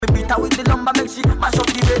her with the lumber, make she mash up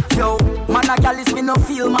the bed. Yo, man a gal is me no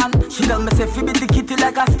feel man. She tell me say fi beat the kitty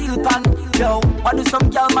like a steel pan. Yo, what do some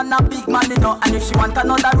gal man a big man you know? And if she want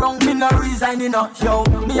another round, me no resign you know. Yo,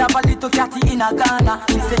 me have a little catty in a Ghana.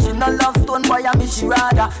 She say she no love stone boy and me she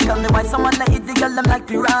rather. Tell me why someone like eat the girl them like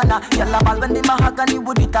piranha. Girl a ball when they mahogany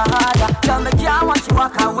would it a harder. Tell me can't want you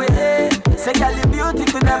walk away. Say girl the beauty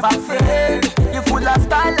could never fade. You full of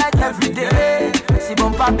style like every day. See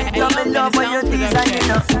bumper big girl me love when you design you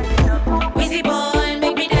know. Wizzy boy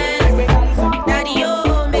make me dance. Daddy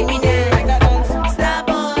oh make me dance. Star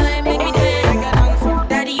boy make me dance.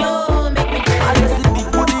 Daddy oh make me dance. I just see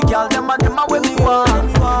big booty girl them a when me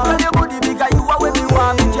want. Girl your booty bigger you are when me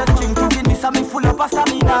want. Me just drink to Guinness and me full up of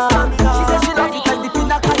stamina. She say she love it like the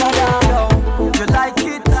pina colada. You like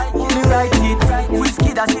it, me write it.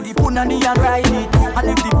 Whiskey that see the punani and ride it. And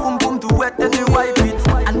if the boom boom too wet then we wipe it.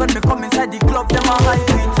 And when me come inside the club them a hype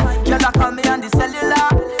it. Girl a call me on the cellular.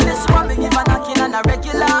 Say she want me give a knocking and a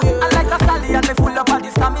regular. And like a stallion me full up of the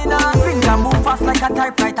stamina. Finger move fast like a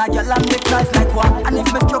typewriter. Girl I make nice like what. And if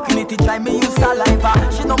me stroking it drive me use saliva.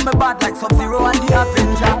 She know me bad like Sub-Zero and the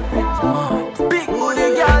Avenger. Big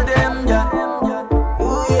booty girl them yeah.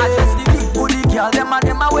 I just the big booty girl them a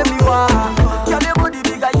when me want. Girl your booty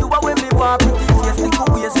bigger you are when me want. Pretty face little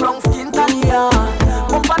waist long skin tan yeah.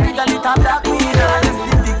 Bumper bigger little black me yeah. Just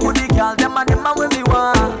the big booty girl them a when me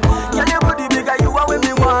want. Girl your booty bigger you are when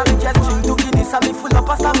me want. Me just drink to Guinness and me full up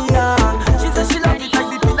of stamina. She say she love it like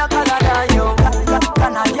the pina colada yo.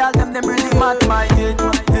 Can a girl them really mad my head.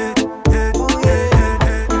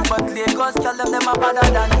 But Lagos girl them a better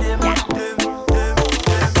than them.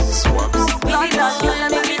 Wizzy boy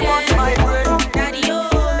make me dance. Daddy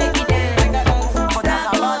oh make me dance.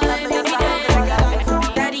 Star boy make me dance.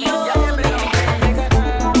 Daddy oh make me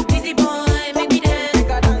dance. Wizzy boy make me dance.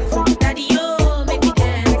 Daddy oh make me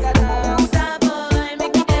dance. Star boy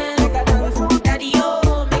make me dance. Daddy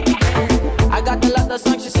oh make me dance. I got a lot of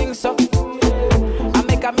songs she sings so. I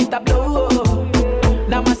make her meet a blow.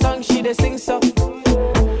 Now my song she dey sing so.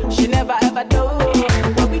 She never ever do.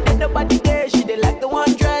 When we did nobody there, she did like the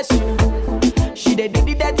one dress. She dey do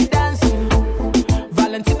the dirty dance.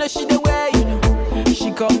 Valentino she dey wear, you know.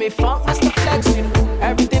 She call me funk master flex, you know.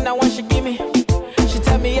 Everything I want she give me. She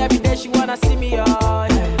tell me every day she wanna see me, oh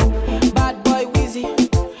yeah. Bad boy Wizzy,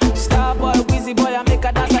 star boy Wizzy boy I make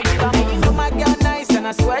her dance I give her. And you know my girl nice and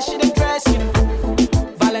I swear she dey dress, you know.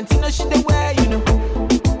 Valentino she dey wear, you know.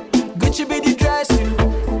 Gucci be the dress, you know.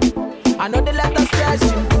 I know they let us stress,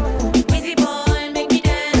 you know. Wizzy boy make me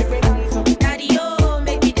dance. Daddy oh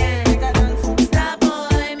make me dance. Star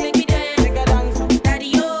boy make me dance.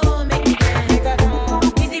 Daddy oh make me dance.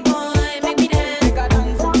 Wizzy boy make me dance.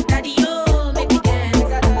 Daddy oh make me dance.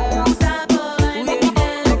 Star boy make me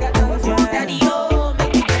dance. Daddy oh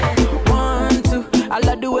make me dance. 1, 2, I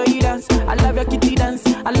love the way you dance. I love your kitty dance.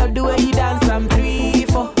 I love the way you dance. I'm 3,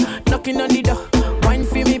 4, knocking on the door. Wine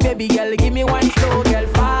for me, baby girl. Give me one slow, girl.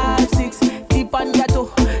 5, 6, tip on your toe.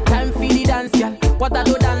 Time for the dance, girl. What I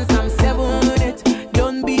do dance, I'm 7, 8.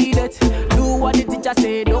 Don't beat it. Do what the teacher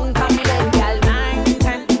say. Don't come late, girl. 9,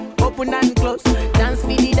 10, open and close. Dance for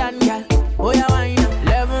the dance, girl. Oh yeah, wine up.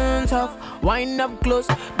 11, 12, wind up close.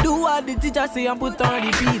 Do what the teacher say and put on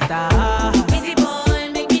the beat. Wizzy boy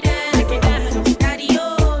make me dance. Make it dance. Daddy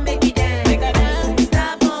oh make me dance. Make it dance.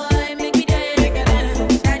 Star boy make me dance. Make it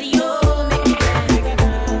dance. Daddy oh make me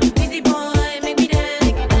dance. Wizzy boy make me dance.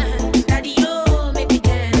 Make it dance. Daddy oh make me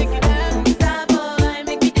dance. Make it dance. Star boy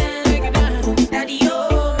make me dance. Make it dance. Daddy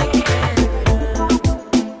oh make me dance.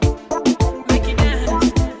 Make it dance.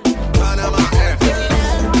 Panama FM.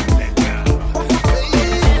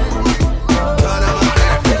 Panama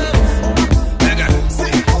FM.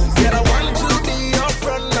 Get a 1, 2, 3.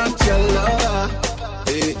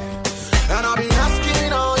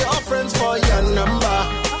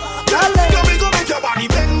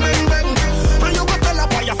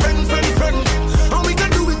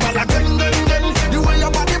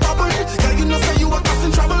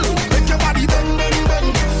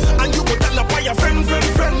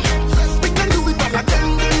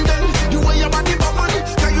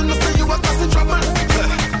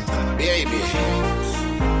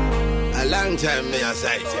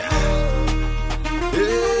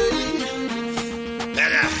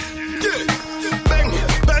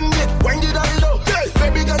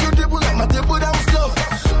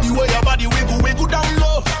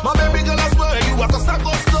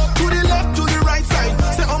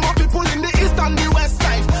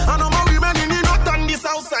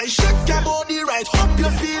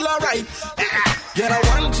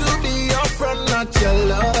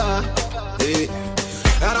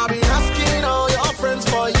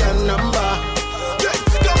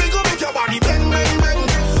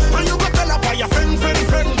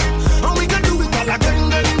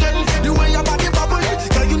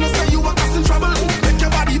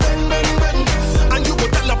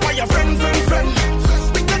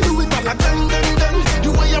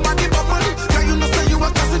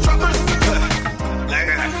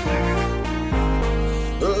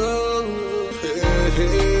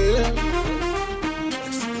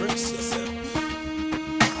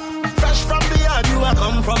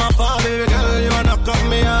 come from afar, baby girl, you wanna cut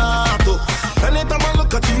me out. Anytime I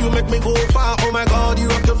look at you, you make me go far. Oh my God, you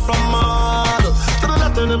rock it from hard. To the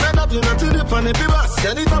left and the middle, you know, to the front, it be bus.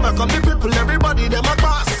 Anytime I come, the people, everybody, them a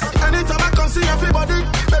pass. Anytime I come, see everybody.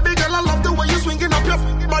 Baby girl, I love the way you swinging up your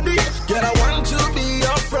body. Girl, I want to be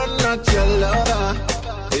your friend, not your lover.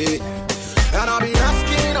 Hey. And I'll be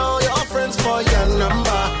asking all your friends for your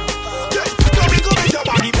number. Yeah, so we go make your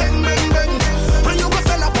body bang, bang, bang. And you go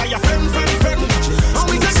sell up by your friend. And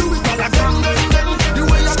we can do it all again, bang, bang. The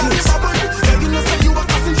way your body bubble. Yeah, you know say you are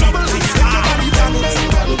causing trouble. Make your body bang,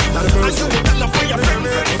 bang, bang. And you go sell up by your friend.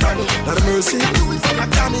 Not a mercy.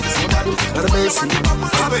 Damn it. Not a mercy.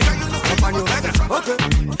 Okay.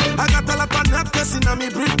 I got a lot of necklace in my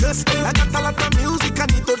briefcase. I got a lot of music I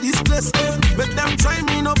need to displace. Make them try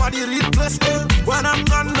me, nobody replace. When I'm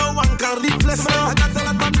gone, no one can replace. I got a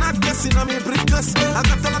lot of necklace in my briefcase. I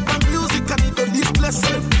got a lot of music I need to displace.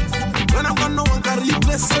 When I'm gone, no one can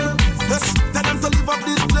replace. Yes, tell them to leave up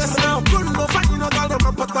this place now. Run no fight, you know, all them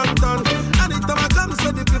up and down. Anytime I come,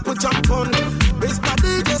 so the people jump on. Mr.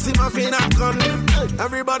 DJ, see my fin and gun.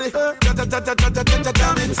 Everybody, jam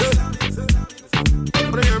it.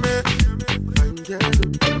 What do you hear me?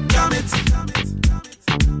 Jam it.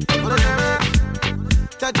 What do you hear me?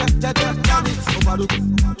 Jam it. Ovado.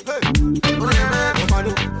 Hey. What do you hear me?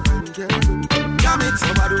 Ovado. Jam it.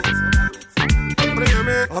 Ovado. What do you hear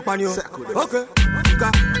me? Opanyo. Okay.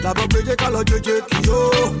 La bobeje kalo jeje kiyo.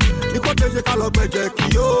 Ikoteje kalo beje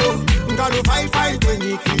kiyo. Ngalo fight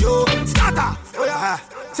eni kiyo. Scatter. Oh yeah.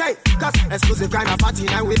 Say, cause exclusive kind of party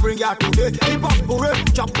and we bring ya today. Hip hop hooray,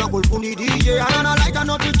 chop double funny DJ. And I like a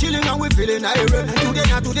nothing chilling and we feeling irate.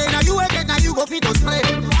 Today, now you wake it, now you go fit to spray.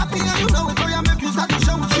 Happy and you know it, so you make you start to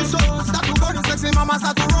show what you saw. Start to burn sexy, mama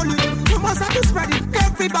start to roll it. Mama start to spread it,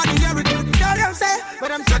 everybody hear it. You know what I'm saying?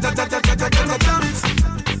 But I'm jam it.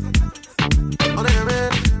 Oh, they hear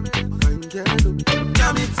it.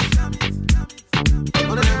 Jam it.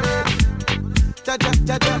 Oh, they hear it.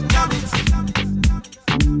 Jam it.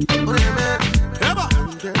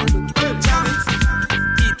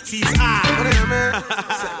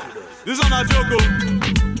 This is not a joke.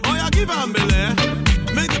 Oh, yeah, give them belly.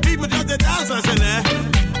 Make the people just the dancers in there.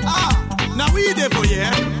 Now we there for you.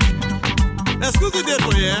 Exclusive there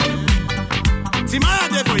for you. Timaya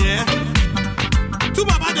there for you. Two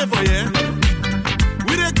Baba there for you.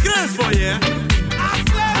 We the grace for you.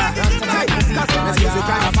 Exclusive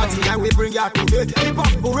kind of party and we bring ya today. Hip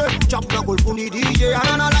hop hooray, chop double funny DJ.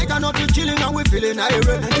 And I like a nothing chilling and we feeling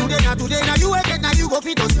irate. Today, now you wake it, now you go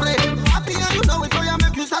fit to spray. Happy and you know it, so you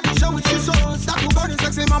make you start to show it. You so start to burn it,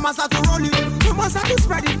 sexy mama start to roll it. Mama start to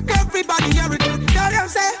spread it, everybody hear it. You know what I'm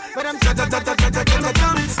saying? But I'm jam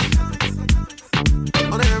it.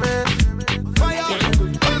 Oh, they hear it.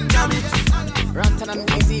 Jam it. Rantan and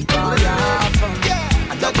music, yeah.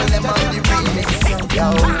 Double them on the remix, yo.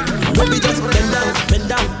 Baby just bend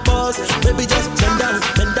down, pause. Baby just bend down,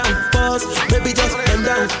 pause. Baby just bend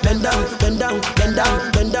down, pause.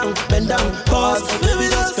 Baby just bend down,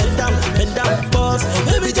 pause.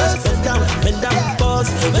 Baby just bend down, pause.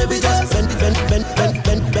 Baby just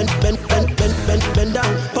bend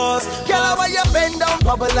down, pause. Girl, why you bend down,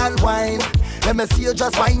 bubble and wine? Let me see you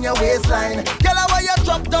just wind your waistline. Girl, why you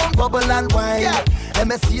drop down, bubble and wine? Yeah. Let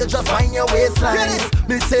me see you just wind your waistline.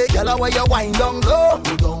 Me say, girl, why you wind down low?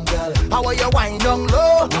 You don't, girl. How are you wind down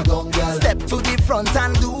low? You don't, girl. Step to the front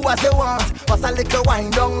and do what you want. Pass a little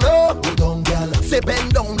wind down low. You don't, girl. Say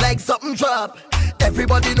bend down like something drop.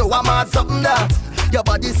 Everybody know I'm at something that. Your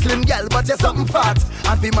body slim, girl, but you're something fat.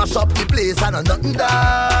 And we mash up the place and nothing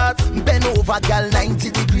that. Bend over, girl,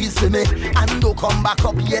 90 degrees to me. And don't come back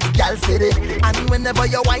up yet, girl, steady. And whenever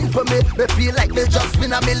you whine for me feel like they just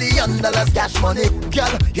win $1 million cash money.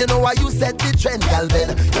 Girl, you know why you set the trend, girl,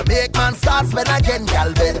 Ben. You make man start spend again,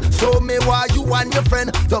 girl, Ben. Show me why you and your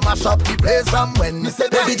friend to mash up the place from when. Me say,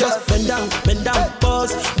 baby, just bend down,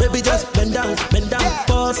 pause. Baby, just bend down,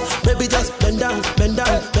 pause. Baby, just bend down, pause.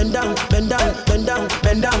 Baby, just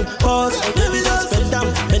bend down, pause. Baby, just bend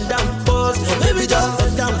down, pause. Baby, just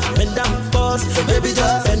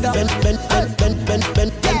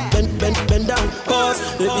bend down, pause.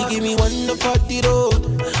 Baby, give me one for the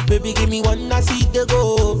road. Baby, give me one, I see the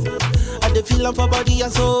go. I the feel for body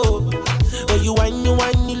and soul. When you whine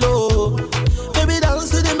low. Baby, dance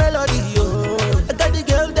to the melody, yo. I got the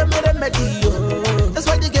girl, them a remedy, yo. That's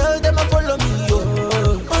why the girl, them a follow me, yo.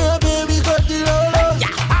 Oh, baby, got the low.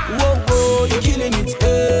 Whoa, you're killing it,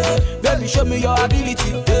 eh. Baby, show me your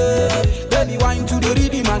ability, eh. Baby, wine to the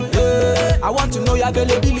rhythm, man, eh. I want to know your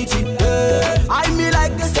availability, eh. I me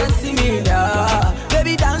like the sensimilla.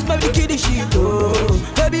 Baby, dance, baby, kill the shit, oh.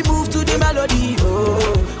 Baby, move to the melody,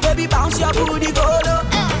 oh. Baby, bounce your booty, go low,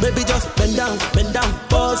 eh. Baby, just bend down,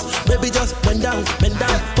 pause. Baby, just bend down,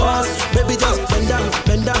 pause. Baby, just bend down,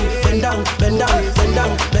 bend down, bend down, bend down, bend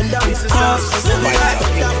down, bend down, pause. Baby, just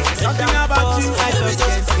bend down, Something about you, I just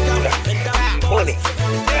can't see. Money.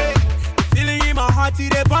 Feeling in my heart,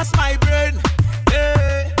 it bust my brain.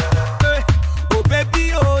 Hey, hey. Oh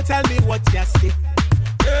baby, oh tell me what you say.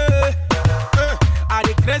 Hey, hey. Are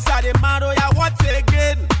the crazy, are the mad, oh yeah, what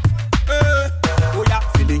again? Hey. Oh yeah,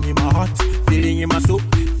 feeling in my heart, feeling in my soul,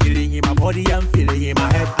 feeling in my body and feeling in my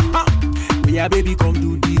head. Oh yeah, baby, come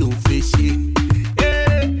do the old fish.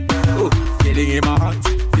 Hey. Oh, feeling in my heart,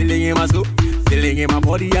 feeling in my soul, feeling in my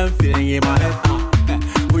body and feeling in my head.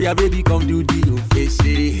 Oh yeah, baby, come do the old fish.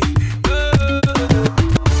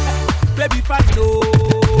 Baby, fine, no.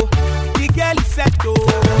 The girl is set, oh.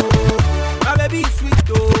 My baby is sweet,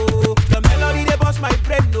 oh. The melody, they bust my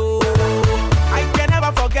brain, no. I can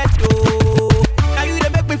never forget, oh. Now you, they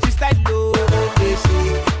make me feel style, oh. They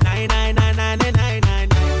say, 9999999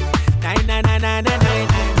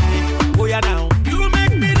 9999999. Oh, yeah, now. You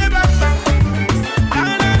make me the best. You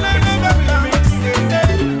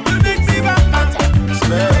make me best.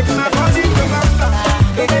 Make my body go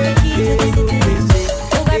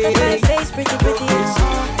Pretty, pretty.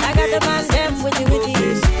 I got the man them with you.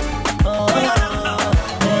 Oh,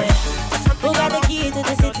 who got the key to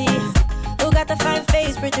the city? Who got the fine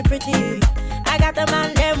face, pretty, pretty? I got the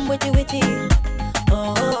man them with you.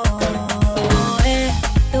 Oh, eh.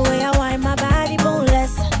 The way I wind my body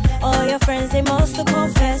boneless. All your friends, they must to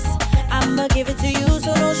confess. I'ma give it to you,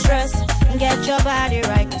 so no stress. Get your body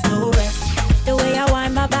right, cause no rest. The way I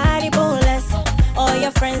wind my body boneless. All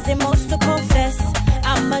your friends, they must to confess.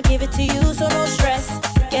 I'ma give it to you, so no stress.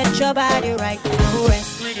 Get your body right, no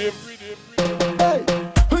rest. Hey,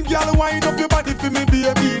 girl, wind up your body for me,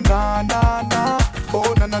 baby. Nah, nah, nah.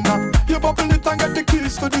 Oh, nah, nah, nah. You bubble it and get the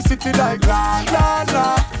keys to the city like la, la,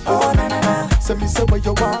 la. Oh, nah, nah, nah. Say me say what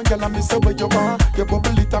you want, girl, and me say what you want. You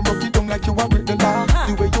bubble it and rock it down like you want with the law.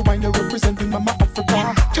 The way you wind, you representing Mama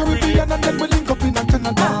Africa. Caribbean and then we link up in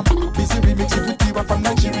Canada. Busy remix it with Diva from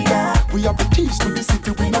Nigeria. We have the keys to the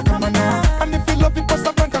city, we not come now. And if you love it, pass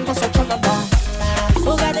a blank and go so chalala.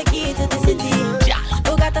 Who got the key to the city?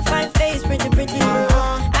 Who got the fine face, pretty, pretty?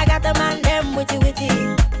 I got the man them with you.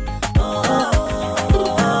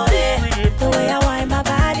 Oh, yeah. The way I wind my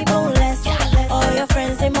body boneless. All your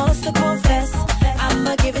friends, they must to confess.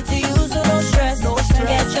 I'ma give it to you, so no stress.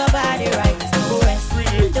 Get your body right, no rest.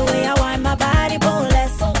 The way I wind my body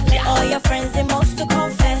boneless. All your friends, they must to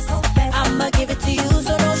confess. I'ma give it to you,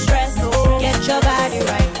 so no stress. Get your body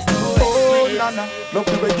right, no rest. Oh, Nana, love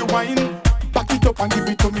the way you whine. Back it up and give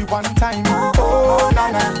it to me one time. Oh,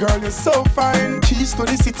 Nana, girl, you're so fine. Keys to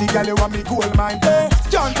the city, girl, you want me gold mine.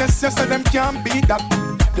 Can't test you, so them can't beat that.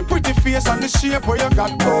 The pretty face and the shape where you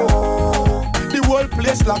got. Oh, the whole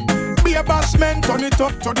place locked. Be a boss man, turn it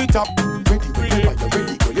up to the top. Ready, whenever you're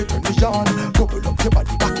ready, girl, you turn it on. Bubble up your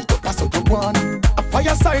body, back it up, that's what you want. A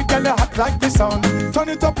fireside, girl, you hot like the sun. Turn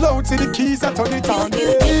it up loud, see the keys, I turn it on.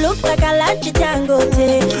 You look like a lot you tango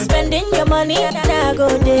day. Spending your money at a go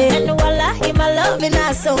day. And wallahi, my love in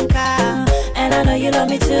a song car. And I know you love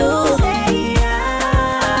me too. Say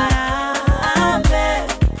amen.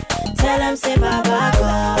 Tell them say Baba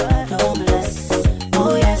God, no bless.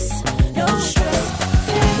 Oh yes, no stress.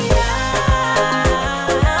 Say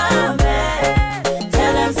amen.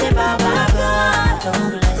 Tell them say Baba God, no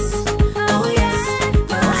bless. Oh yes,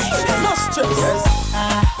 no stress.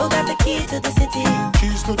 Who got the key to the city?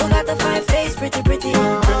 Who got the fine face, pretty, pretty?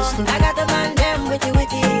 I got the man them with you.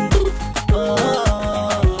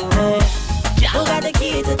 Oh, hey. Who got the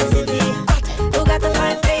key to the city? Who got the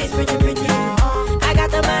fine face, pretty, pretty? I got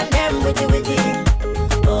the man them with you.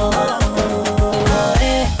 Oh,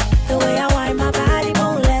 hey. The way I wind my body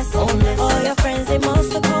boneless. All your friends, they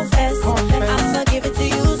must to confess. I'ma give it to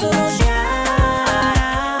you, so no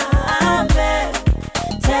amen.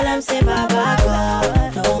 Tell them say Baba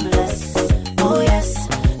God, no bless. Oh yes,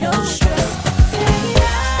 no stress. Say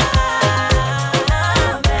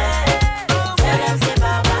amen. Tell them say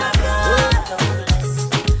Baba God, no bless.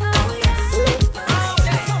 Oh yes, no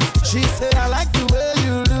stress. She said, I like the way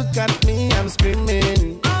you look at me, I'm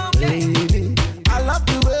screaming. Baby, I love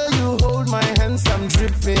the way you hold my hands, I'm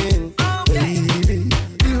dripping. Baby,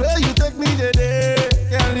 the way you take me today,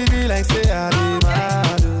 can't leave me like say I be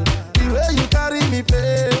mad. The way you carry me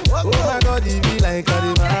play, oh my God, it be like I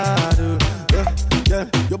be mad. Yeah,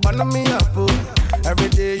 you burn me up, oh. Every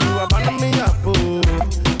day you are burn me up, oh.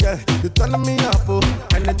 Yeah, you turn me up, oh.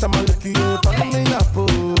 Anytime I look at you, turn me up,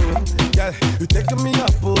 oh. Yeah, you taking me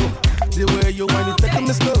up, oh. The way you want, you taking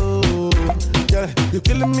me slow. Yeah, you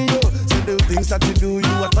killing me, oh. So the things that you do,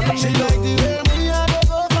 you are turning me. She like the way me, I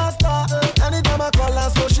go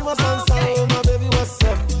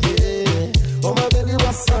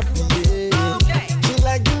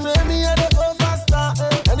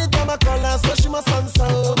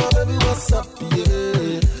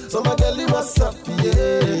what's up,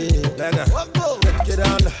 yeah. Lega, take it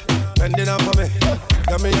down, bend it down for me.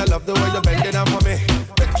 Tell me you love the way you bend it down for me.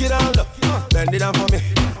 Take it down, bend it down for me.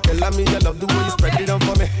 Tell me you love the way you spread it down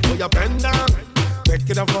for me. Oh, you bend down, take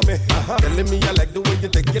it down for me. Telling me you like the way you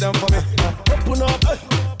take it down for me. Open up,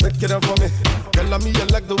 take it down for me. Tell me you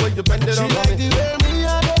like the way you bend it down for me. She like the way me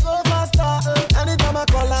and they go faster. Anytime I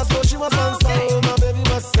call her, so she must answer. Oh my baby,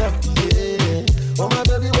 what's up, yeah. Oh my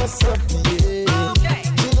baby, what's up, yeah.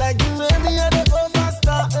 She like the way me and they go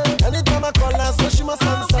faster. Anytime I call her, so she must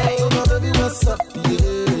answer. Oh my baby, what's up,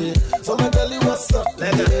 yeah. So my belly, what's up,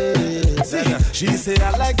 yeah. She say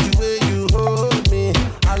I like the way you hold me.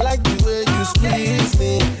 I like the way you squeeze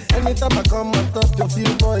me. Anytime I come on top of you,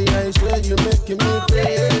 boy, I swear you making me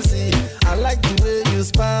crazy. I like the way you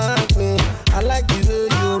spark me. I like the way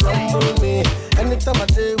you rumble me. Anytime I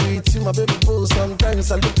day with you, my baby boo,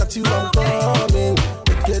 sometimes I look at you, I'm coming.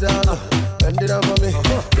 Take it down, bend it down for me.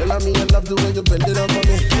 Tell me I love the way you bend it down for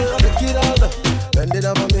me. Take it down, bend it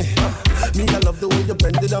down for me. Me, I love the way you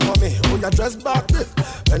bend it down for me. Oh, you dress back,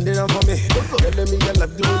 bend it down for me. Tell me I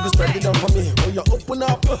love the way you spread it down for me. Oh, you open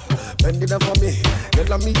up, bend it down for me.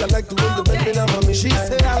 Tell me I like the way you bend it down for me. She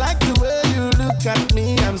say I like the way you look at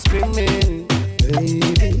me, I'm screaming, baby.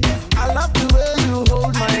 I love the way you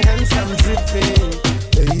hold my hands, I'm dripping,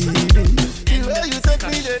 baby. The way you take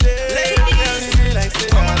me today, ladies, like say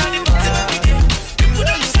I'm on the bottom. People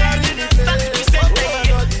don't share it, it's start to be said.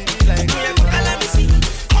 Let me see,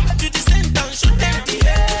 come to the center, show them the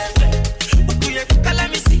head. Let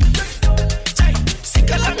me see, chai, see,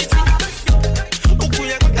 let me see.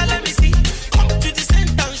 Let me see, come to the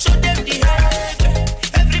center, show them the head.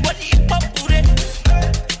 Everybody hip hop pure,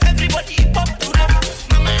 everybody hip hop pure.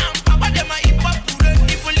 Mama and papa them a hip hop pure.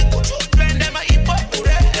 People little children them a hip hop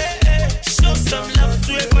pure. Show some love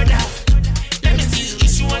to a brother. Let me see you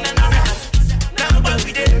issue one another. Now but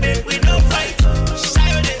we didn't make we no fight. Shy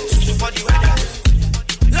on them to for the weather.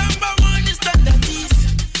 Number one is that is.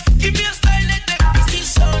 Give me a style and take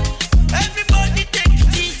position. Everybody take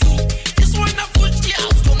it easy. This one a put the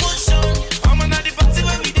house commotion. I'm on the party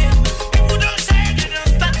where we did. People don't share, they don't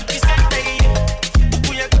start to be sent.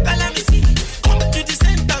 Let me see. Come to the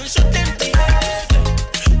center and show them the head.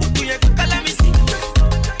 Let me see.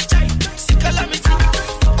 Chai, see, let me see.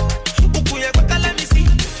 Let me see.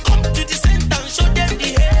 Come to the center and show them the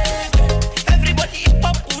head. Everybody hip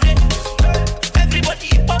hop pure. Everybody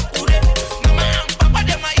hip hop pure. Mama and papa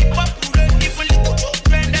them a hip hop pure. People little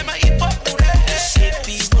children them a hip hop pure. Shape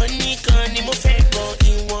is money can in my favor.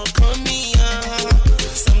 You want come me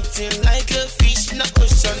something like a fish in a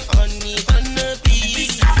ocean, honey, honeybee.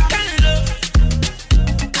 This African love,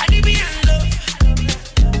 Caribbean love,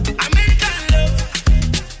 American love,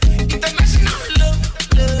 international love.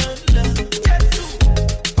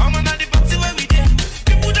 I'm on the party where we did.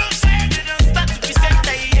 People don't share, they don't start to be sent.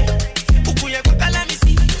 Let me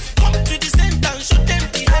see. Come to the center and show them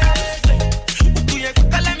the head.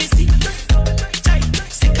 Let me see. Chai,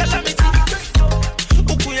 see, let me see.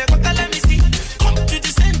 Let me see. Come to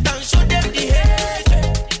the center and show them the head.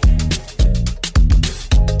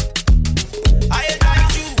 I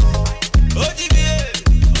advise you, OGBA.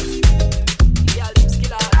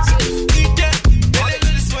 Eat them. They do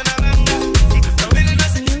this when I'm really not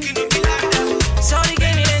thinking of me like that. Shorty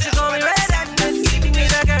gave me then she call me red and sleeping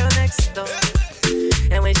with the girl next door.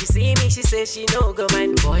 And when she see me, she says she no go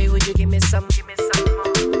mind. Boy, would you give me some more?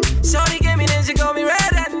 Shorty gave me then she call me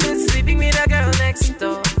red and sleeping with the girl next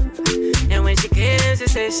door. And when she came, she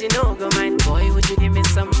says she no go mind. Boy, would you give me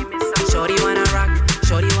some? Shorty wanna rock,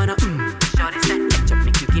 shorty wanna Shorty said, catch up,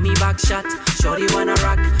 make you give me back shot. Shorty wanna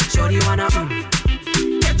rock, shorty wanna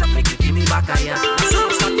catch up, make you give me back a yeah. So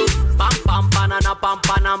start to pam pam banana pam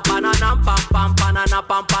panam pananam pam pam banana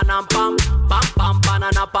pam panam pam pam pam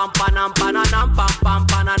banana pam panam pananam pam pam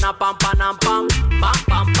banana pam panam pam pam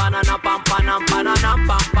pam banana pam panam pananam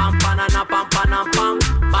pam pam banana pam panam pam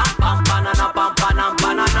pam pam banana pam panam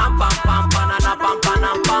pananam pam pam banana pam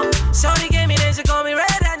panam pam. Shorty gave me then she call me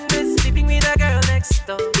red and sleeping with a girl next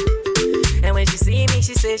door. And when she see me,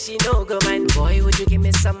 she says she no go mind. Boy, would you give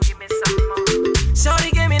me some more?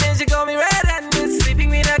 Shorty gave me then she call me red and sleeping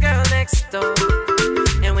with a girl next door.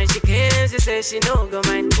 And when she came, she says she no go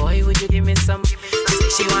mind. Boy, would you give me some? She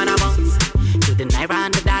said she wanna bounce to the naira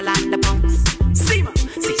and the dollar and the pounds. See ma,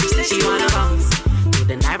 see she said she wanna bounce to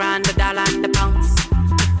the naira and the dollar and the pounds.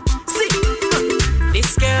 See,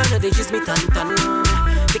 this girl no they use me ton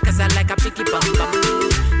because I like a picky bum bum.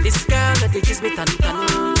 This girl no they use me ton.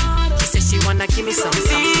 She said she wanna give me some.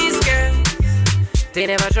 These girls, they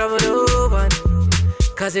never trouble no one.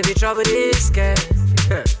 Cause if you trouble this girl,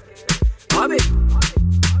 Bobby.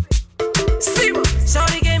 See what?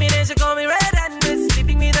 Shorty gave me then she she call me red-handed,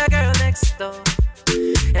 sleeping with a girl next door.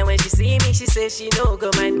 And when she see me, she says she no go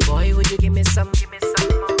mind. Boy, would you give me some more?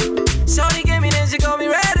 Shorty came in and she called me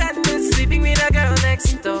red-handed, sleeping with a girl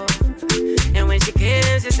next door. And when she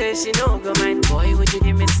came, she says she no go mind. Boy, would you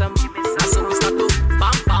give me some? So we start to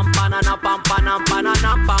pam pam banana pam banana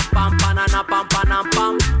banana pam pam banana pam banana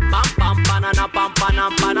pam pam pam banana pam banana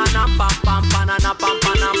banana pam pam banana pam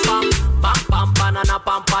banana pam pam pam banana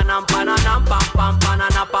pam banana banana pam pam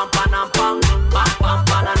banana pam banana pam pam pam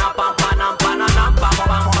banana pam banana banana pam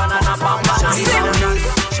pam banana pam banana.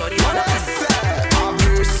 Shorty wanna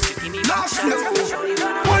give me back shot.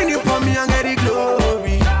 Wind you for me and get the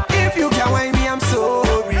glory. If you can't wind me, I'm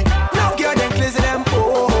sorry. No girl them crazy them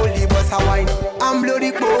holy, but I wine, I'm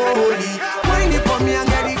bloody holy. Wind you for me and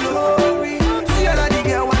get the glory. See all of the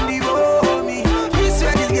girl want the roll me. Me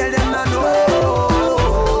swear this girl them not know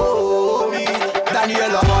me.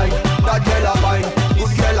 Daniela wine, that girl a wine,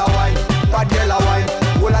 good girl a wine, bad girl a wine.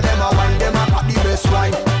 All of them a wine, them a got the best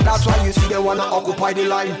wine. That's why you see they wanna occupy the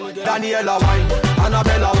line. Daniela wine,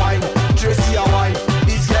 Annabella wine, Tracy a wine,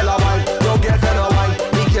 this girl a wine, your girlfriend a wine,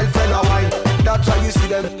 me girlfriend a wine. That's why you see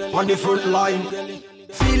them on the front line.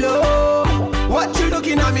 Philo, what you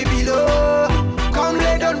looking at me below? Come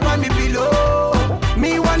lay down on me below.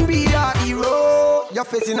 Me one be a hero. You're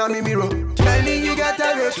facing on me mirror. Telling you got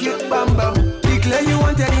a real cute bam bam. Declare you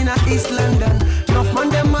wanted in a East London. Enough man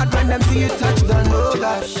them mad when them see you touch down. Oh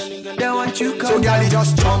gosh, they want you come. So girl, you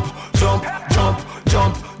just jump, jump, jump,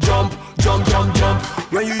 jump, jump, jump, jump, jump.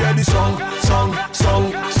 When you hear the song, song,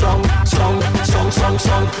 song, song, song, song, song,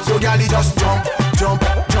 song. So girl, you just jump, jump,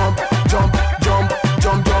 jump, jump, jump,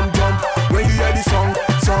 jump, jump, jump. When you hear the song,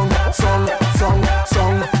 song, song, song,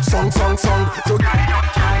 song, song, song, song. So girl, you just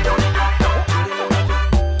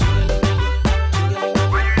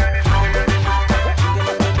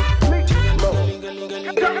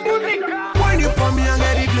wind you for me and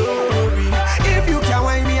get the glory. If you can't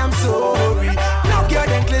wind me, I'm sorry. No girl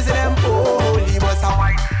them crazy them holy, but I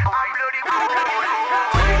wine, I'm bloody.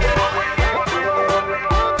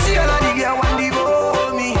 See all of the girl want the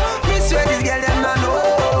roll me. Me swear this girl them not know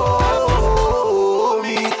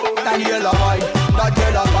me. Daniela wine, that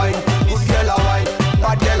girl a wine, good girl a wine,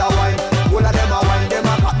 bad girl a wine. All of them a wine, them a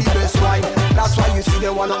got the best wine. That's why you see they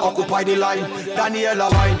wanna occupy the line. Daniela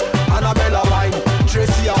wine, Annabella wine,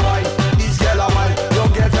 Tracy a wine, this girl a wine, your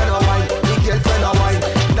girlfriend a wine, the girlfriend a wine.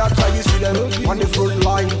 That's why you see them on the front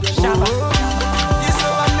line. You're so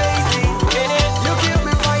amazing. You give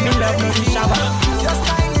me fire. You love me, Shabba. Just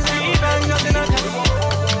time is even nothing.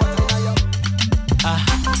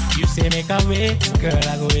 You say make a wait, girl,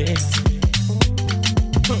 I go wait.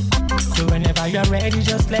 So whenever you're ready,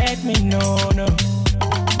 just let me know, no.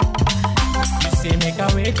 You say make a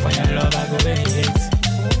wait for your love, I go wait.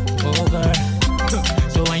 Oh girl,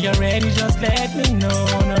 so when you're ready, just let me know,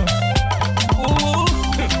 no. Ooh,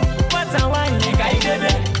 what a wine, you got it,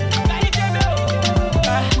 baby.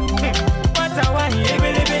 What a wine, you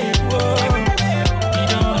baby. Whoa, you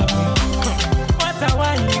don't have to. What a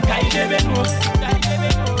wine, you got it, baby.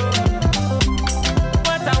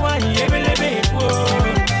 What a wine, you baby. Whoa,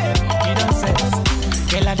 you don't say.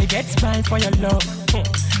 Girl, I get smile for your love.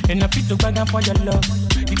 And I fit to bag for your love.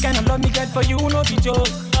 The kind of love me get for you, no be joke.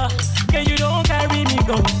 Girl, you don't carry me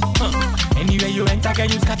go. Anywhere you enter, girl,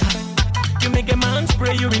 you scatter. You make a man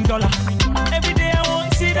spray you in dollar. Every day I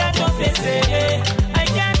want to see that your face, eh. I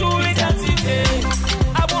can't do it without it, eh.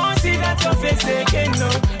 I want to see that your face, eh. No,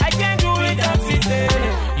 I can't do it without it,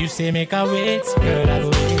 eh. You say make a wait, girl, I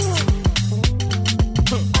will wait.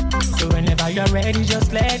 So whenever you're ready,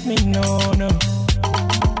 just let me know, no.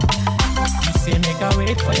 You say make a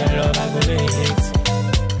wait for your love, I will wait.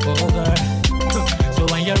 Oh girl, so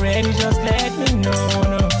when you're ready, just let me know,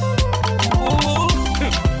 no. Ooh,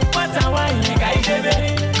 what a wine, you got it,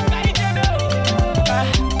 baby.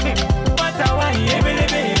 What a wine, you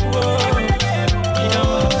baby. Whoa, you know.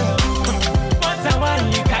 What a wine,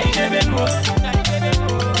 you got it, baby.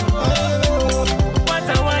 What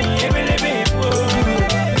a wine, you baby. Whoa.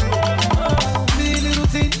 The little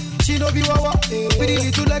thing, she don't be wawa. Pretty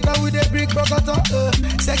little like her with a brick bogota.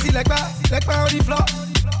 Sexy like that on the floor.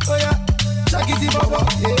 Oh yeah, Shakity Baba.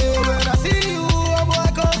 Yeah, when I see you, I'm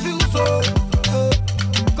more confused. So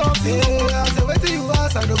confused. I say, wait till you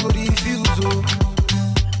ask, I don't go refuse.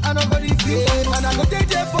 I don't go refuse. And I go take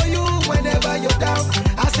there for you whenever you're down.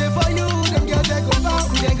 I say for you, them girls they go down.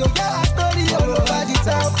 They go get a story all over the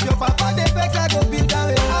town. Your papa they vex, I go build down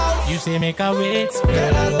a house. You say make a wait,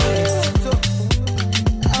 girl, I go wait.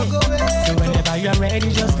 I'll go wait. So whenever you're ready,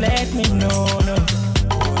 just let me know, no.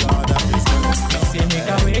 You say make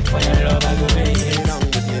a wait for your love, I go wait.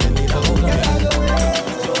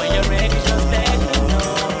 So when you're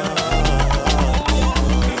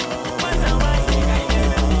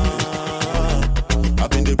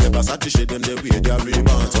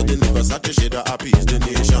I appease the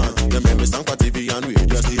nation. Them make me stand for TV and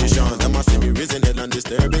radio station. Them a see me raising hell and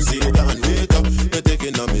disturbing Satan. Wake up, they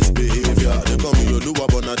taking a misbehavior. They call me Oluwa,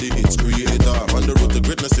 but not the hits creator. On the road to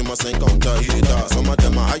greatness, you must encounter hater. Some of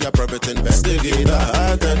them are higher private investigator.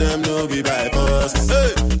 I tell them no be by force.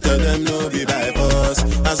 Hey, tell them no be by force.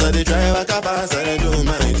 As I they try walk up, as I do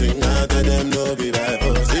my thing. I tell them no be by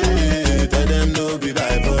force. Hey, tell them no be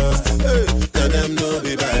by force. Hey, tell them no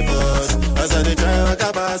be by force. As I they try walk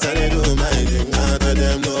up, as I do my thing. I tell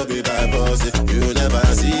them no be by force. You never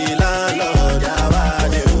see landlord,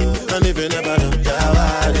 and if you never know,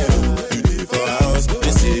 you live for house.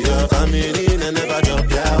 You see your family, they never drop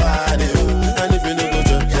and if you no go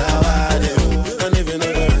drop and if you no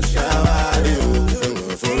go rush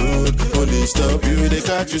for road, police stop you, they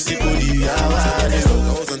catch you, see police. I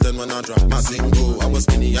wasn't 10 when I dropped my single. I was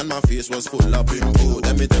skinny and my face was full of pimple.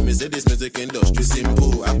 Let me say this music industry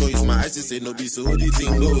simple. I go use my eyes to say no be so the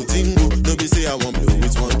tingle. No be say I won't blow,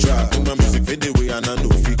 it's one track. In my music fade away and I know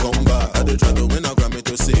if you come back. I don't try to win a Grammy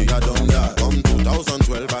to say I done that. Come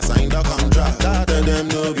 2012 I signed a contract. Tell them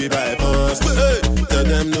no be by force. Tell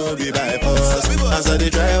them no be by force. As I they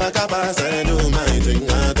try walk up, as I do my thing.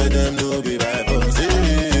 Tell them no be by force.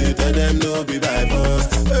 Tell them no be by force.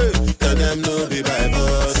 Tell them no be by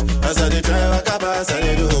force. As I they try walk up, as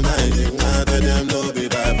I do my thing. Tell them no be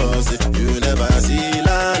by force. You never see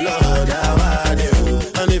landlord,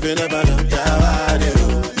 and if you never know,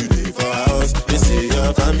 you live for house. You see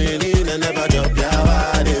your family, they never drop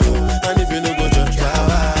and if you no go drop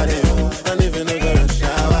and if you no go rush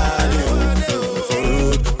for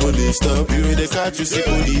road, police stop you, they catch you, see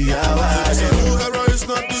police. New era is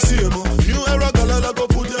not the same. New era, galala go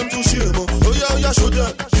put them to shame. Oh yeah, show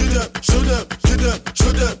them.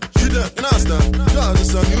 You understand? Yeah,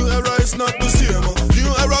 this a new era is not the same. New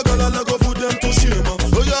era, galala go put them to shame.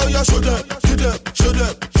 Oh yeah, show them.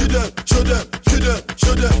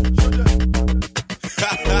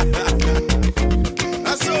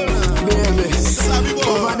 That's all. Baby,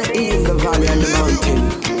 over the hills, the valley and the mountain.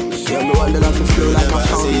 You're the one that have to flow like a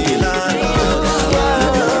fountain.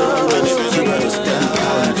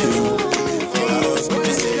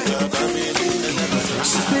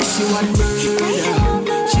 She says she want murder.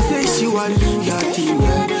 She says she want do that thing.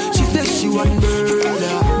 She says she want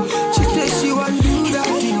murder. She says she want do that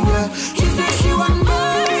thing. She says she want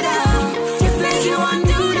murder. She says she want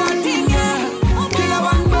do that thing. Kill her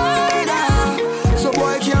one murder. So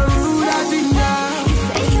boy can't rule that thing.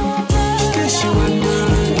 She says she want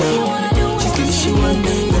murder. She says she want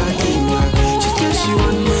do that thing. She says she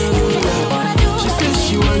want murder. She says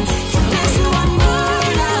she want murder.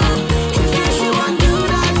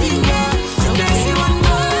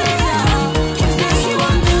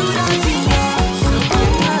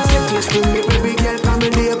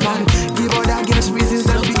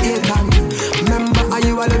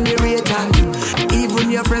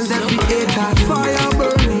 Friends that be hater, fire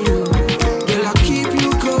burning. Girl, I keep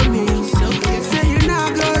you coming. Say you're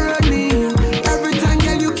not gonna run me. Every time,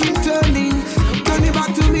 girl, you keep turning it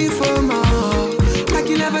back to me for more, like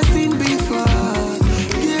you never seen before.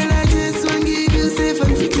 Girl, I just want to give you safe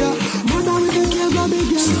and secure. Mother with the girl, got me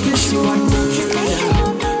girl. She says she want murder.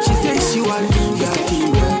 She says she want do that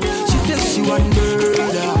thing. She says she want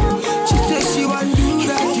murder. She says she want do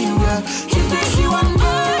that thing. She says she want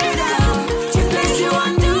murder.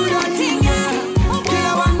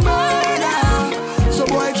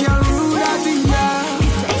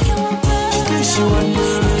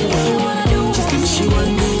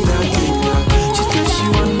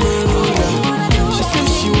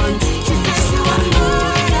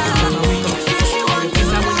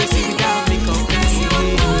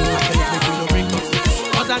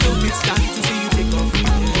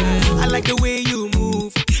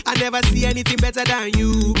 See anything better than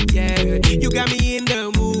you, yeah. You got me in the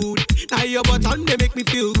mood. Now your button, they make me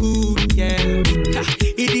feel good, yeah.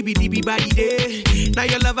 Itty bitty body day. Now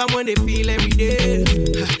your love, I want to feel every day.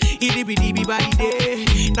 Itty bitty body day.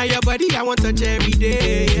 Now your body, I want to touch every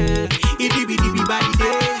day, yeah. Itty bitty body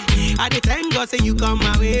day. I dey thank God say you come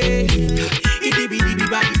my way. Itty bitty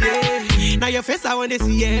body day. Now your face, I want to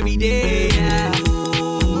see every day, yeah.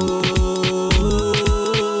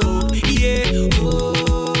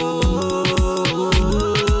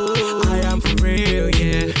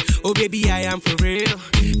 Oh baby, I am for real.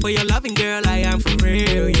 For your loving girl, I am for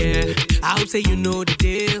real, yeah. I hope say you know the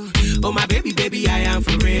deal. Oh my baby, I am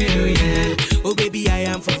for real, yeah. Oh baby, I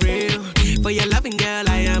am for real. For your loving girl,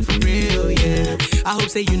 I am for real, yeah. I hope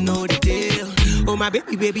say you know the deal. Oh my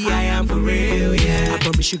baby, I am for real, yeah.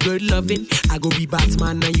 promise you good loving. I go be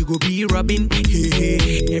Batman and you go be Robin. Hey,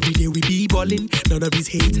 hey. Every day we be ballin'. None of these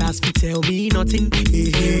haters fi tell me nothing.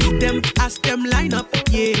 Hey, hey. Them ask them line up,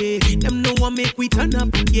 yeah. Them no one make we turn up,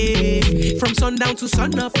 yeah. From sundown to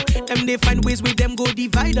sun up, them they find ways with them go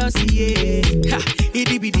divide us, yeah. Ha,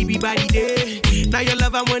 itty bitty body day. Now your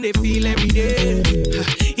love I wanna feel every day. Ha,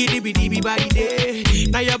 itty bitty body day.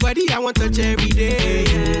 Now your body I want touch every day.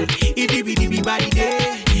 Yeah. Itty bitty body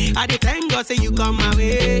day. I dey thank God say you come my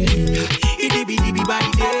way. Itty bitty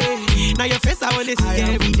body day. Now your face I wanna see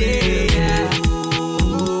every day. Yeah.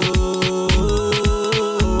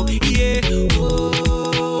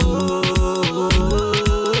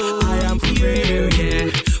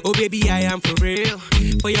 Oh baby, I am for real.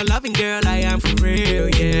 For your loving girl, I am for real,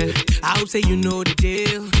 yeah. I hope say you know the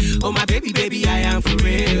deal. Oh my baby, baby, I am for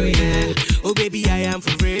real, yeah. Oh baby, I am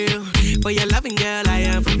for real. For your loving girl, I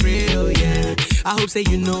am for real, yeah. I hope say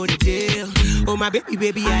you know the deal. Oh my baby,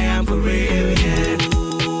 baby, I am for real, yeah.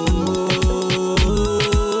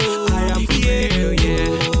 I am for real, yeah.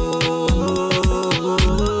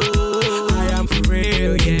 I am for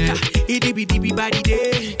real, yeah. Itty bitty body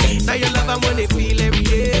day. Now your love I wanna feel every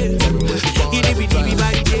day. Itty bitty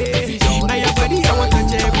body day. Now your body I want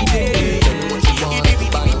touch every day. Itty bitty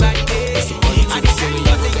body day. I just say you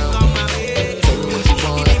come my way. Itty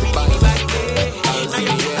bitty body day. Now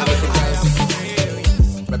your love I want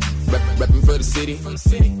Rapping for the city,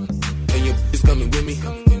 and your bitch coming with me,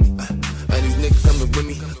 and these niggas coming with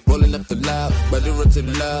me, rolling up the loud, by the road to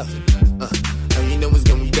the loud, and you know it's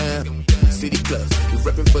going down. City clubs, you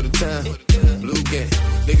reppin' for the town. Blue gang,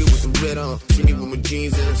 nigga with some red on. See me with my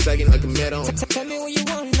jeans and I'm sagging like a mat on. Tell me what you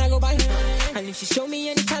want, I go buy her. And if she show me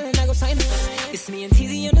any talent, I go sign her. It's me and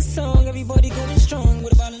TZ on the song, everybody going strong.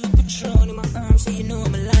 With a bottle of Patron in my arm, so you know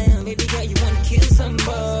I'm a lion. Baby girl, you wanna kill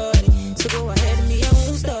somebody, so go ahead of me, I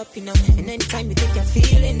won't stop, you know. And anytime you think you're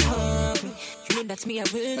feeling hungry, you know that's me, I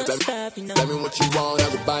will not stop, you know. Tell me what you want, I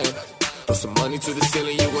go buy him. Throw some money to the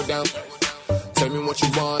ceiling, you go down. Tell me what you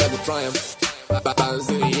want, I go try him. Bounce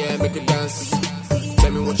in the air, make a dance.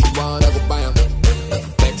 Tell me what you want, I go buy him.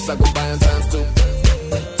 Next, I go buy him times two.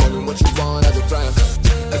 Tell me what you want, I go try him.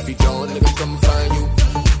 If you don't, nigga, come find you.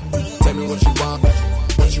 Tell me what you want,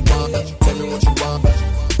 what you want. Tell me what you want,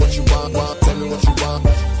 what you want. Tell me what you want,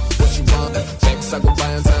 what you want. Next, I go buy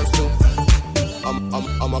him times two.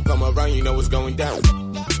 I'ma come around, you know what's going down.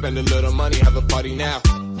 Spend a little money, have a party now.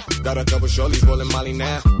 Got a couple shorties rolling Molly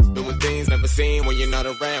now. Doing things never seen when you're not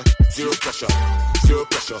around. Zero pressure.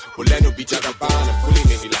 Well, let no be jagabana, pulling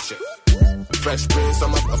in the lasher. Fresh prince,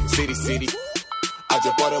 I'm up from city. I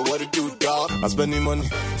just bought a what to do, dog. I spend the money,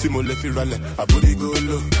 Timo left it rally. I put it go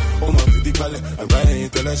low, oh my 50 pallet. I buy an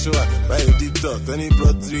international, buy a deep talk. Then he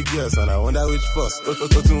brought 3 girls, and I wonder which first.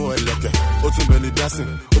 Otun one lucky, Otun belly dancing,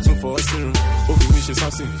 Otun for us in room. Open me, she's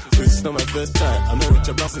something. This is not my first time. I'm not rich,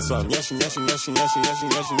 I'm blasting, so I'm yashing. Tell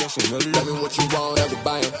me what you want, I will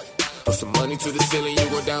buy him. Throw some money to the ceiling, you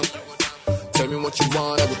go down. Tell me what you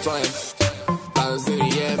want, I will try him. Hands in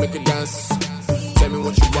the air, make a dance. Tell me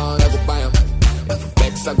what you want, I will buy him.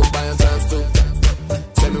 Next, I go buy him times two.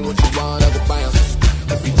 Tell me what you want, I go buy him.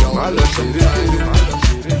 If you don't, I'll come find you.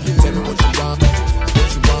 Tell me what you want, what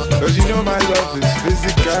you want. Cause you know my love is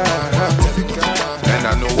physical, and I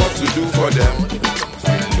know what to do for them.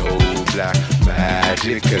 You know black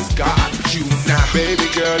magic has got you now. Baby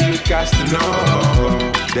girl, you got to know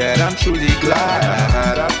that I'm truly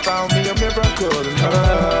glad I found me a miracle in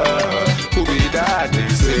her. Who be that, they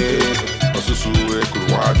say.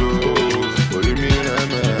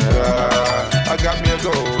 I got me a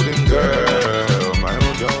golden girl, my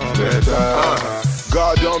own don't better.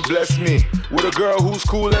 God don't bless me with a girl who's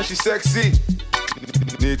cool and she's sexy.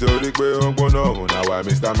 Need to dig way on one over. Now I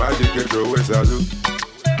Mr. Magic get through with salute.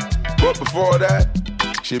 But before that,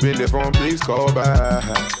 she been there from please call back.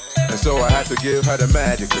 And so I had to give her the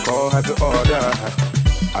magic to call her to order.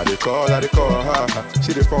 I dey call her.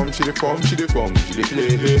 She dey form, she dey play.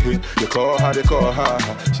 They call her.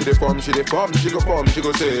 She dey form, she go form, she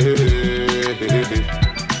go say.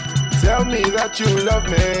 Tell me that you love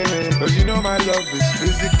me, cause you know my love is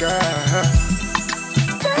physical.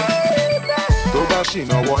 Tó bá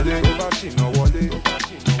ṣìnà wọlé,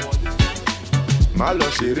 má lọ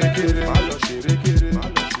ṣeré kéré.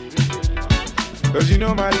 Cause you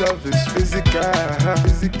know my love is physical,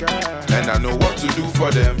 and I know what to do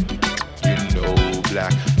for them. You know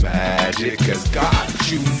black magic has got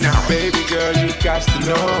you now. Baby girl, you got to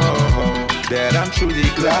know that I'm truly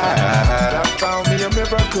glad I found me a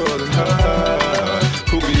miracle in her.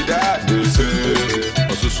 Who be that? They say,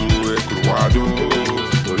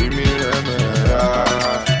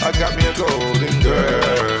 I got me a golden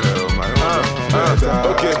girl, my own. better.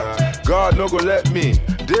 Okay, God no go let me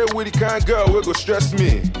deal with the kind girl wey go stress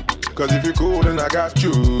me. Cause if you cool then I got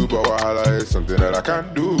you, but wahala is something that I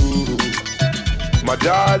can't do. My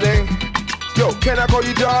darling, yo, can I call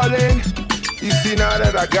you darling? You see now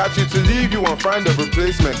that I got you, to leave you and find a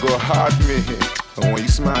replacement go hard me. And when you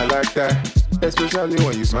smile like that, especially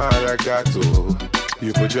when you smile like that too,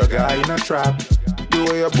 you put your guy in a trap. The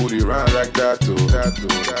way your booty run like that too, that too,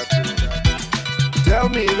 that too. Tell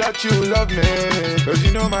me that you love me, cause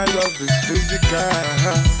you know my love is physical.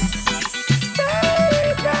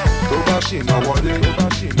 Over she no wale, over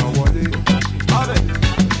she no wale.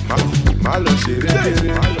 My love shit, my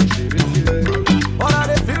love shit. Wanna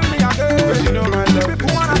they feel me again? Cause you know my love is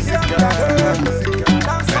physical.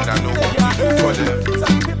 And I know what to do for them.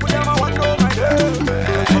 Some people never want to know my name.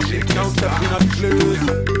 Now step in the place.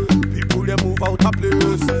 People they move out of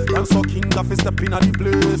place. And so king of is step in the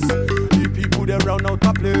place. The people they round out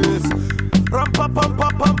of place. Ramp up, pump,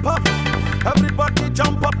 pump, pump, pump. Everybody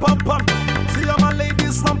jump up, pump, pump. See how my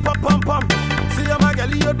ladies ramp up, pump, pump. See how my girl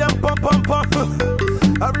you them pump, pump, pump.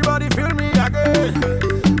 Everybody feel me again.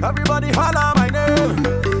 Everybody holler my name.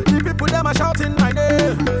 The people them are shouting my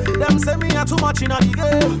name. Them say me are too much in the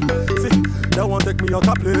game. See, they won't take me out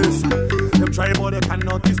of place. Them try but they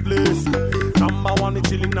cannot displace. Number one is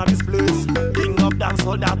chilling at this place. King of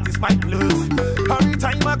dancehall, that is my place. Every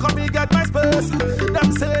time I come, me get my space.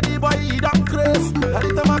 Them say the boy he done craze.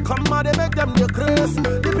 Every time I come, they make them the craze.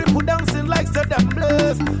 The people dancing like say them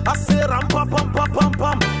blaze. I say ram pam pam pam pam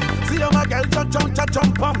pam. See how my girl jump jump jump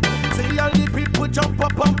jump pam. See all the people jump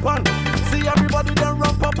up pam pam. See everybody then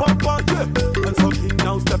run pam pam pam. Yeah. And something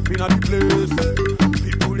now step in at the place.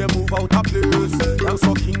 People they move out of place. And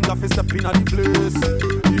so king of is step in at the place.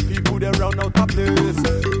 The people they round out of place.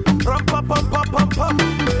 Ram pam pam pam pam pam.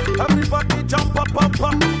 Everybody jump up pam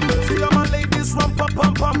pam. See how my ladies run pam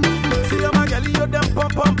pam pam. See how my girl you them pam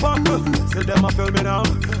pam pam. See them a feel me now.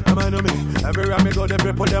 Them I know me. Everywhere me go the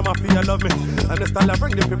people them a feel love me. And the style I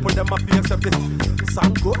bring the people them a feel accept it.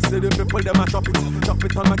 Sound good, see the people them a drop it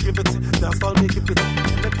and I give it. That's all me keep it.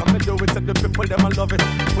 Let me do it, and the people them a love it.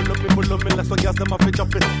 Pull up me, let's go gas them a fi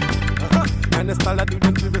jump it. And the style I do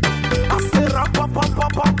them live it. I say rap pam pam pam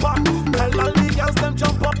pam pam. Tell all the girls them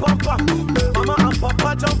jump up pam pam. Mama and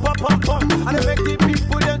Papa jump up pam pam. And they make the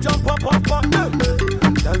people them jump up pam pam.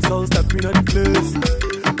 Dance all step in the place.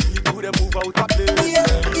 People them move out of place.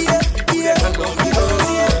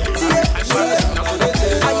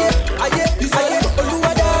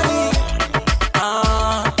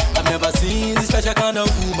 Special kind of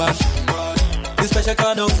woman, this special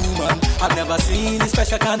kind of woman. I've never seen this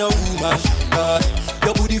special kind of woman.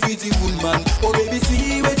 Your booty fitty woman. Oh baby,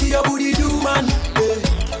 see what your booty do, man.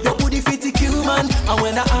 Your booty fitty kill, man. And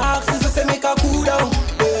when I ask, this I say make her cool down.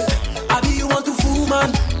 I be you want to fool,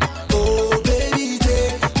 man. Oh baby,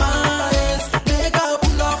 take my hands, make her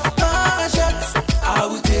pull off my shirts. I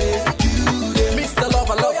will take you there, Mr.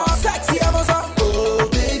 Lover, lover, sexy Amazon. Oh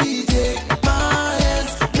baby, take my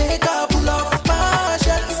hands, make her pull off.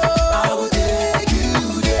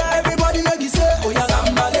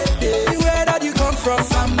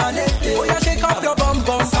 Oh yeah, shake up your bum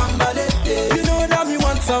bum, sambalete. You know that me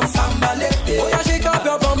want some sambalete. Oh yeah, shake up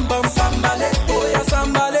your bum bum, sambalete. Oh yeah,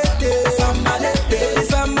 sambalete, sambalete,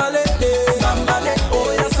 sambalete, sambalete.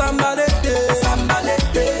 Oh yeah, sambalete,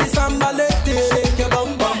 sambalete, sambalete. Shake your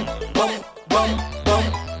bum bum, bum bum bum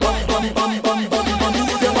bum bum bum bum bum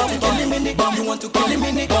bum. You want to kill him in the bum, you want to kill him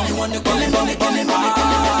in the bum, you want to kill him in the kill him in the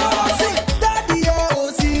kill him in the. Daddy yeah,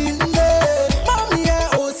 oh sin.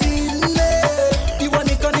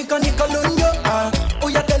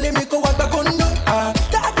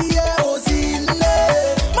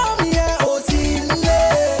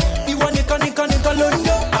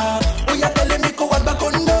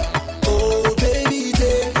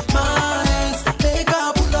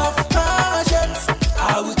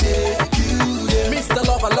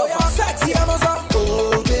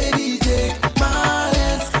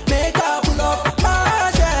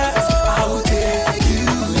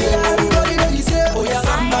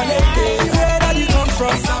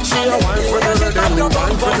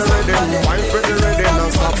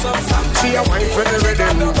 She a wine for the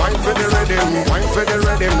rhythm, wine for the rhythm, wine for the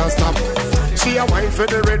rhythm, non stop. She a wine for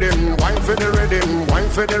the rhythm, wine for the rhythm, wine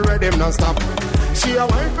for the rhythm, non stop. She a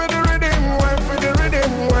wine for the rhythm, wine for the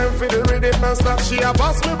rhythm, wine for the rhythm, non stop. She a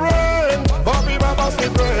boss me brain, Bobby boss me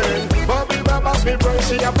brain, Bobby boss me brain.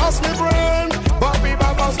 She a boss me brain, Bobby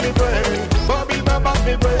boss me brain, Bobby boss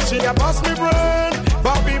me brain. She a boss me brain,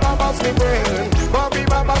 Bobby boss me brain, Bobby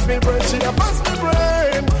boss me brain. She a boss me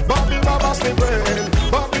brain, Bobby boss me brain,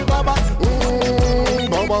 Bobby baba.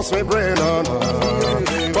 bust me brain on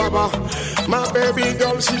Baba, my baby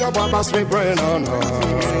girl, she a bust me brain on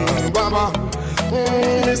Baba,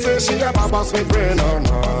 me say she a bust me brain on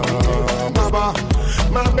Baba,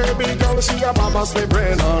 my baby girl, she a bust me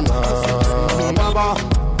brain on Baba.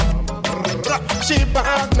 She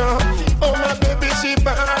bad now, oh my baby, she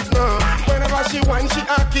bad now. Whenever she whine, she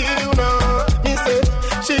a kill now. Me say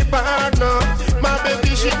she bad now, my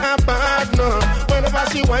baby, she a bad now. Whenever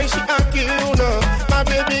she whine, she a kill now. My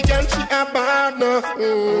baby girl, she a bad now.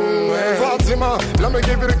 Fatima, let me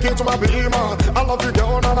give you the key to my beamer. I love you,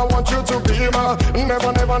 girl, and I want you to be my.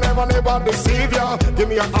 Never, never, never, never deceive ya. Give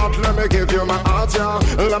me your heart, let me give you my heart, yeah.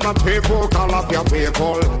 Let my people call up your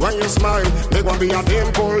people. When you smile, they gon' be a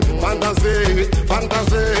dimple. Fantasy,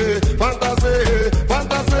 fantasy, fantasy,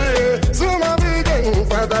 fantasy. So my begin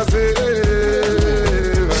fantasy.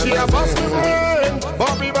 She a bust me brain,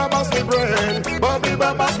 Bobby bust me brain, Bobby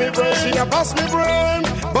bust me brain. She a bust me brain,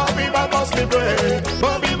 Bobby bust me brain,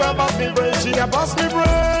 Bobby bust me brain. She a bust me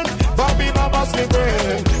brain, Bobby bust me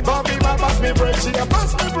brain, Bobby bust me brain. She a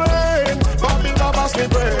bust me brain, Bobby bust me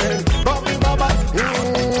brain, Bobby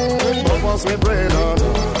bust me brain.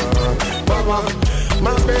 Baba,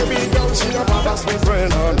 my baby girl, she a bust me brain.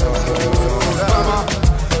 Baba,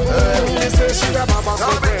 me say she a bust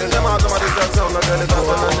me brain. Them out of this girl sound like a little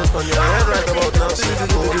one on this one. Your head right about now.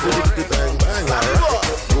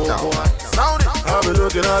 I've been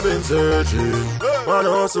looking, I've been searching. Man,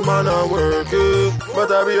 hustle, man, I'm working.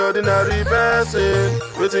 But I be ordinary person.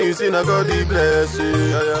 Waiting you see, I got the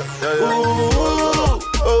blessing. Ooh,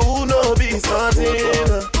 oh, no, be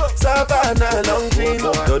starting. Savannah, long thing.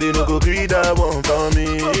 No, they no go greed that one for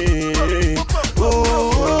me. Ooh,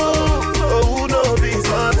 oh, no, be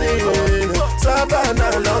starting.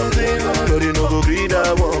 Savannah, long thing. No, they no go greed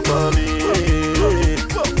that one for me.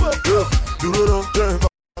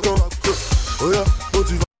 Oh yeah,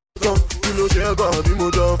 motivation. You know she got the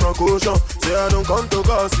motor from caution. Say I don't come to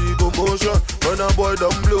cause the commotion. When a boy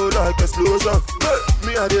don't blow like explosion.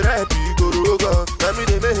 Me a the rap, go roga. Let me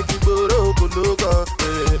they make it go roga.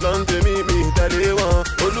 Long to me, tell you one.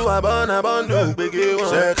 Olu abon, do big one.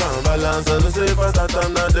 Check and balance and say first that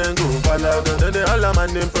time not then go balance. Then they all my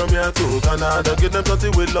name from here to Canada. Give them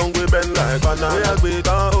something with long way bend like banana. We a big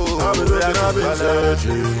I've been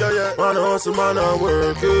searching. Man hustle, man I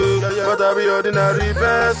working. But I be ordinary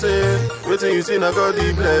person. Waiting you see, I got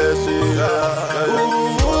the blessing.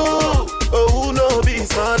 Ooh, oh, no, be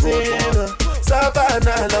smarting.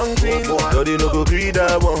 Savannah, long thing. No, they no go greed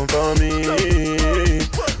that one for me.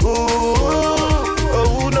 Ooh,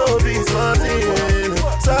 oh, no, be smarting.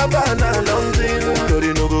 Savannah, long thing. No,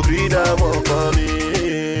 they no go greed that one for me.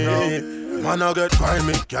 Man, I get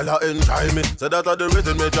grimy, girl, I enjoy me. So that the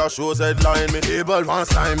rhythm make your shows headline me. Able one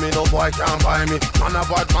sign me, no boy can't buy me. Man, a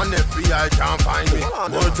bad man, FBI can't find me.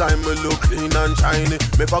 More time, me look clean and shiny.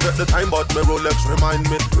 Me forget the time, but me Rolex remind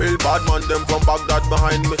me. Real bad man, them from Baghdad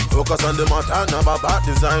behind me. Focus on the matter, never bad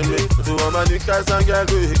design me. To all my niggas and girls,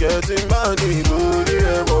 we getting money, booty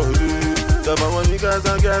and body. The my niggas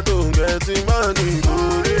and getting money,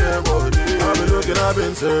 booty and body. I've been looking, I've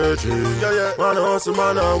been searching. Man, hustle,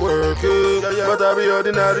 man, I'm working. But I be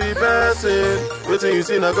ordinary person. Waiting you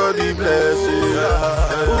see, I got the blessing.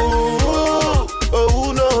 Ooh,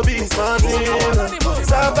 oh, no, be smarting.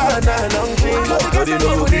 Savannah, long thing. But you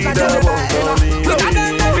know, be that one for me. We got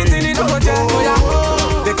them everything in the project.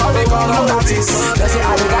 They call me call artists. They say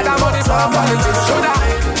I got that money for politics. Show that.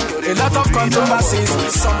 A lot of controversies,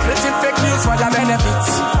 some printing fake news for their benefits.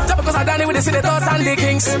 Just because I done it with the senators and the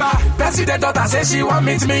kings. President daughter says she want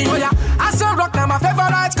meet me. I saw rock now my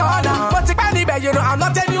favorite corner. But if anybody you know I'm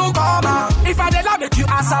not a newcomer. If I dey love you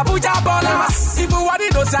as Abuja ballers. If you want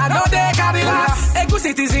it, those I know they carry last. A good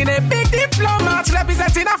citizen, a big diplomat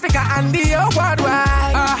representing Africa and the whole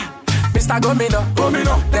worldwide. Mr. Gomino,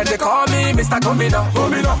 then they call me Mr. Gomino,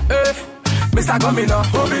 Mr. Gomino,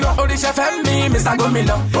 oh the chef and me, Mr.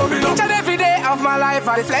 Gomino. Each and every day of my life,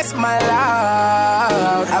 I flex my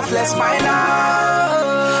love. I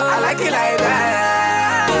like it like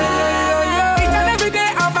that. Each and every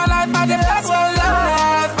day of my life, I flex my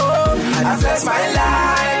love. Oh, I flex my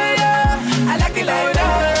life. I like it like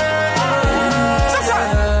that.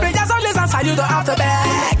 Sometimes, just only answer, you don't have to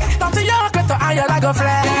beg. Talk to your creator and you're like a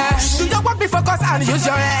flesh. Do your work, be focused and use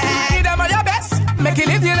your head. Give them all your best, make it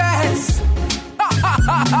live the rest.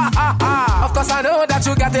 Of course I know that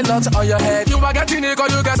you got a lot on your head. You are getting it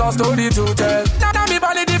cause you got some story to tell. Now me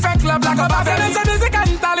body different club like a buffet. So music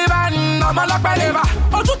and Taliban, I'm a lock by never.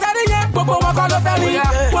 Oh you tell it, Bobo walk on the belly.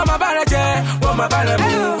 What my barrage, what my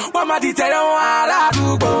barrage, what my detail, what I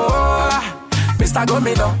do go. Mr.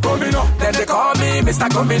 Gomino. Then they call me Mr.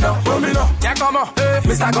 Gomino. Yeah, come on,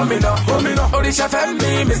 Mr. Gomino. Orisha FM,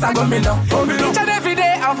 Mr. Gomino. Each and every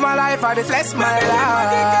day of my life, I flex my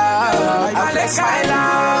life. I flex my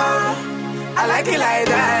life. I like it like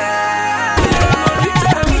that. Each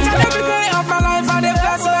and every day of my life, I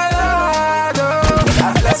flex my life.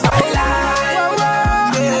 I flex my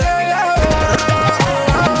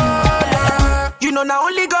life. You know, now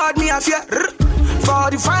only God me a fear.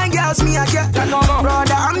 For the fine girls, me a get.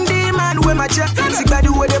 Brother, I'm the man with my check. See by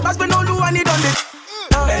the way they pass, but no one it on the.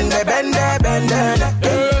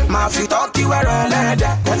 Bende. My feet talk you were a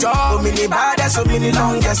leather. Oh, mini baddest, oh, mini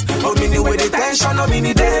longest. Oh, mini with the tension, oh,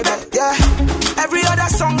 mini debe. Yeah. Every other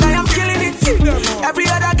song, I am killing it. Every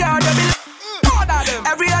other girl, they be.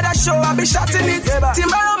 Every other show, I be shouting it.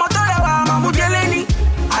 Timbara motora, mamu geleni.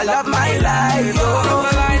 I love my life, oh.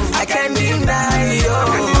 I can't deny,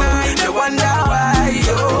 oh. They wonder why,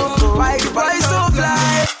 oh. Why the boys so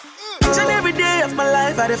fly? Each and every day of my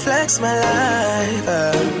life, I flex my life.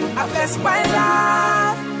 I flex my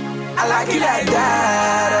life. I like it like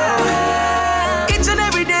that. Oh. Each and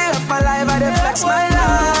every day of my life, I flex my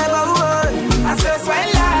life. Oh. I flex my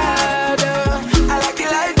life. Oh. I like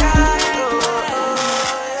it like that.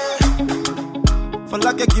 Oh. For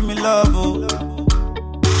like you give me love, oh.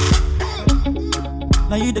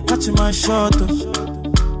 Now you the catch my shot, oh.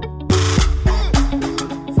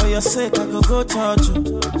 For your sake, I go church, oh.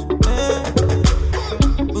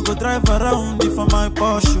 We go drive around for my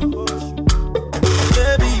Porsche.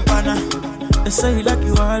 Baby, pana, they say you like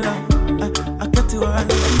you all. I get you all.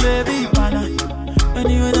 Baby, pana,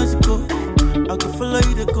 anywhere that you go, I can follow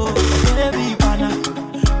you to go. Baby, pana,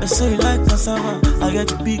 they say you like cassava. I get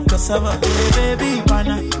to big cassava. Baby,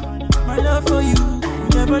 pana, my love for you will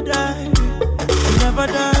never die. Will never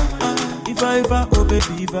die. If I, oh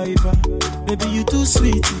baby, if I. Baby, you too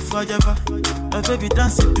sweet, if I ever. My baby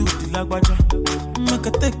dance it to the lagwaja. Make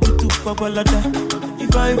a take you to Babalada.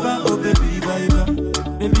 If I ever, oh baby, if I ever.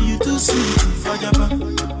 Baby, you too sweet, if I ever.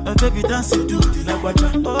 My baby dance it to the lagwaja.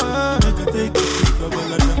 Oh, make a take you to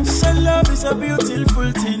Babalada. So love is a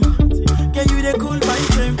beautiful thing. Can you they cool my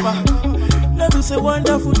temper? Love is a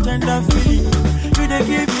wonderful, tender feeling. You they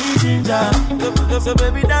give me ginger. So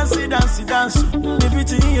baby, dance it. The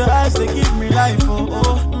beauty in your eyes, they give me life,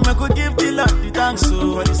 oh. I could give the Lord the thanks,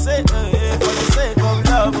 oh. For the sake of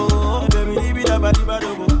love, oh. Baby, leave it up, and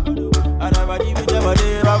I body with your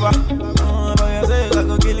body, baba. For your sake, I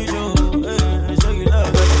could kill you, show you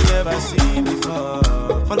love that you never seen before.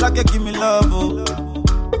 For like you give me love, oh.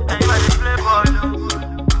 And you are the play ball,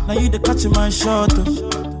 oh. Now you the catch my shot, oh.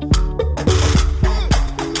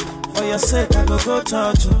 For your sake, I go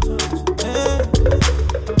church,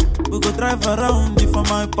 we go drive around for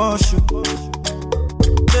my Porsche.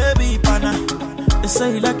 Baby, pana, they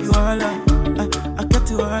say you like you all. I get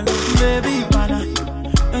you all. Baby, pana,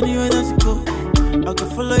 anywhere that you go, I can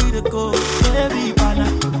follow you to go. Baby, pana,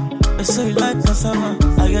 they say you like cassava.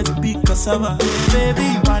 I get to big cassava.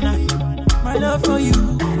 Baby, pana, my love for you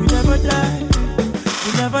will never die.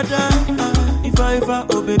 Will never die. If I ever,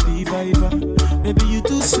 oh baby, if I ever. Baby, you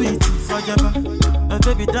too sweet, if I ever. My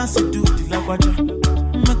baby dance it to the lagwaja.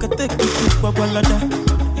 Make a take you to Babalada.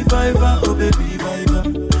 If I ever, oh baby, if I ever.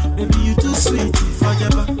 Baby, you too sweet, if I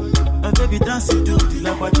ever. My baby dance it to the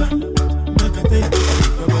lagwaja. Make a take you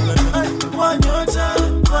to Babalada. One your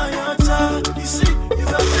child. You see, you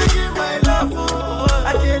are taking my love, oh.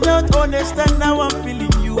 I cannot understand now I'm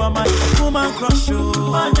feeling you are my woman crush, oh.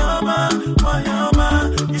 Wanyama.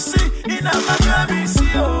 You see, in a Miami,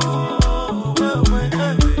 see, oh.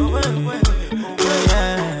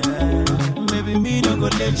 Maybe me no go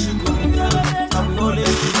let you go. I will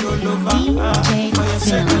always be your lover. For your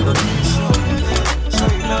sake, I go to show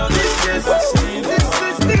you love. This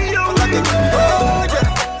is the only way.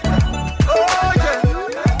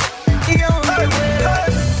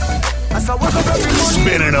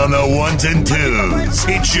 Spinning on the ones and twos.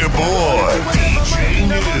 It's your boy, DJ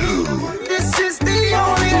New. This is the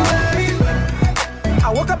only way.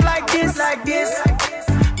 I woke up like this.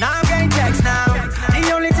 Now I'm getting text now.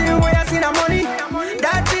 The only thing where I see the money,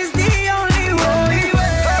 that is the only way.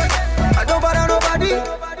 I don't bother nobody,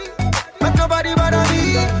 but nobody bother me.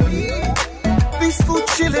 Peaceful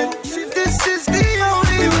chilling, this is the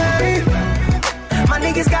only way. My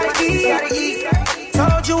niggas gotta eat.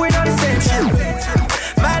 Told you we know the same shit.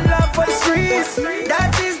 Mad love for the streets,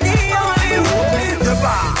 that is the only way. The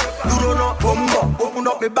bar, you don't know, bumbo. Open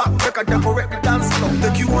up the back, make a decorate the dance floor.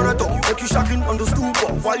 Take you on a top, take you shocking on the stool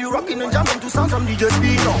bar. While you rocking and jamming to sound from DJ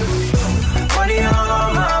Speaker. Money on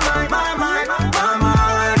my mind.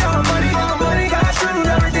 Money, got you,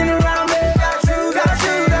 everything around me. Got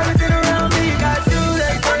you, everything around me. Got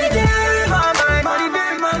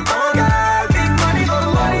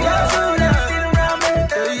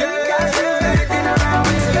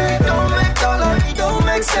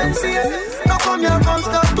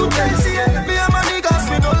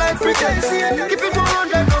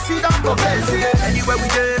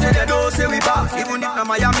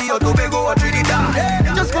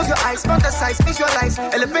Just fantasize, visualize,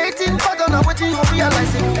 elevating, but don't know what you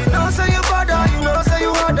realize. You know, say you bother, you know, say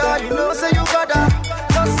you harder, you know, say you gotta.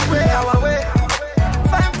 Just way our way.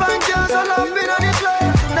 Fine girls all up in on the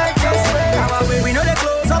club tonight. Just way our way. We know they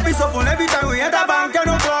close up is so fun every time we enter bank. You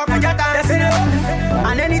know talk, I get that.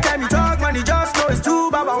 And anytime you talk, money just know it's too.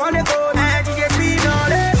 Baba wanna go, and you just be all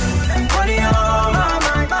it. Money on my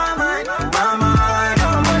mind, my mind, my mind.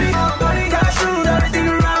 Money, money, gotta shoot everything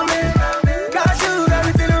around me. Gotta shoot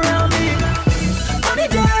everything around me. Money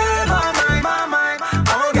there, my mind, my mind.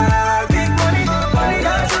 Oh God, big money, money,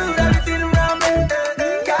 gotta shoot everything around me.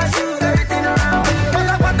 Gotta shoot everything around me.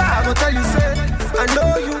 What I will tell you, say, I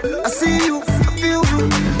know you, I see you, I feel you.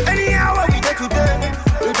 Anyhow we get today,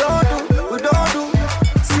 we don't do.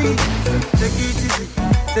 See, take it easy,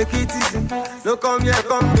 take it easy. No come here,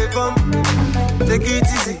 come, they come. Take it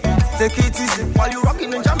easy, take it easy. While you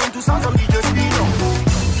rocking and jamming to sound from DJ Spino.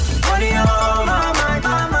 Money on my mind,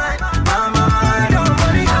 my mind, my mind. Oh,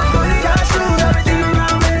 money, money, gotta shoot everything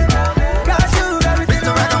around me. Gotta shoot everything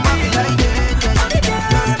around me.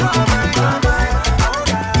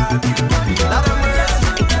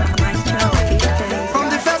 From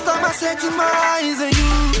the first time I set my eyes on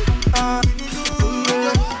you,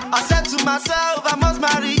 I said to myself, I must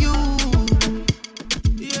marry you.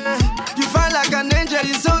 Yeah, you find like an angel,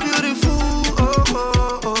 you're so beautiful. Oh,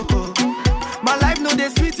 oh, oh, oh. My life no dey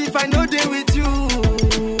sweet if I know they with you.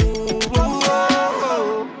 Oh, oh,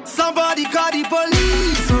 oh. Somebody call the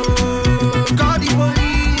police. Oh, call the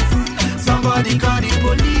police. Somebody call the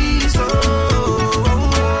police. Oh, oh,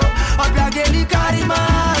 oh. Obiageli carry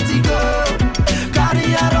my tigo, carry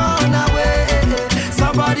her on away.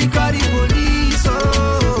 Somebody call the police.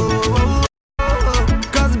 Oh,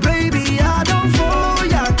 cause baby I don't fall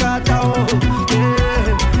ya kata oh,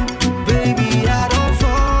 yeah. Baby I don't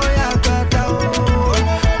fall ya kata oh,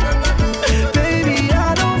 baby I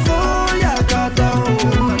don't fall ya kata oh,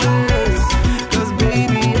 yeah. Cause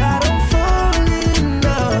baby I don't fall in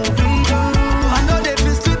love with you. I know they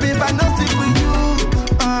feel stupid if I not sleep with you.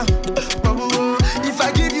 If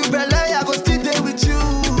I give you belly I go still there with you.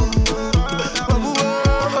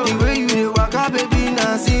 The way you dey waka baby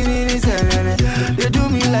now see me they do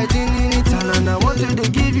me like in it and I wanted to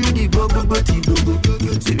give you the go.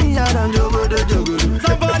 See me out and jogo.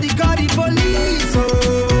 Somebody call the police, oh,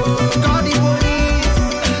 call the police.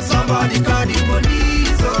 Somebody call the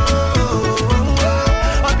police, oh,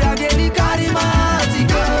 Obiageli carry my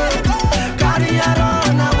ticket, carry her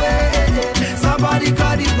on away. Somebody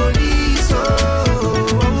call the police, oh,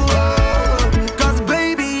 cause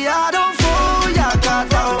baby I don't fall ya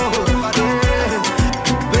kata oh, yeah.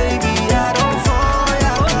 Baby I don't fall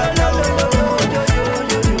ya kata oh,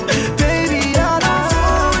 baby I don't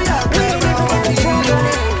fall ya kata oh.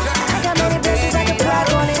 I got many blessings I can brag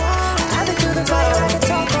on it. I've been through the fire, I can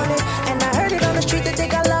talk on it. And I heard it on the street that they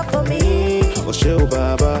got love for me. Oh, show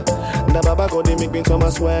Baba. Now Baba God, they make me turn my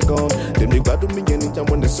swag on. Them they glad to me anytime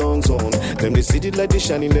when the song's on. Them they see it like they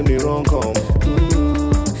shining, them they wrong come.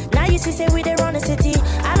 Now you see, say we there on the city.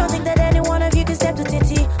 I don't think that any one of you can step to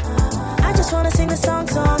titty. I just wanna sing the song.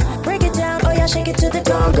 Break it down, oh yeah, shake it to the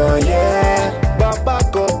gong, yeah. Baba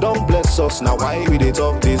God don't bless us. Now why we they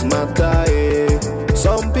talk this matter, eh?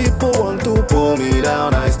 Some people want to pull me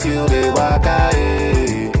down, I still they walk,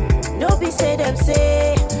 eh? No be say them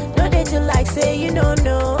say, no they do like say you don't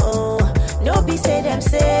know. No be say them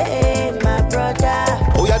say, my brother.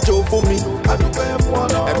 Oh yeah, Joe for me. I do pay for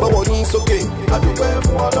one. And Bobo is okay. I do pay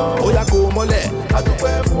for one. Oh yeah, go mole. I do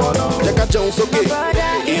pay for one. Jack Jones okay.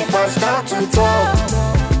 If I start to talk,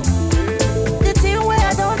 the thing where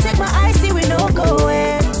I don't take my eyes see we no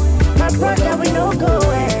going. My brother we no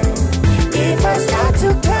going. If I start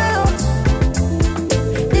to count,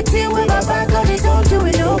 the thing where my back on it don't do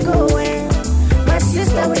we no going. My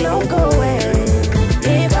sister we no going.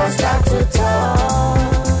 If I start to talk,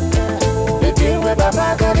 the thing where my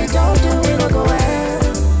back on it don't do we no going.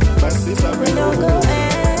 My sister we no going.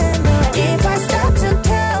 If I start to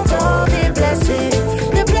count all the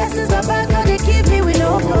blessings my back on they keep me we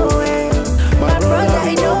no going. My brother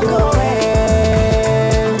he no going.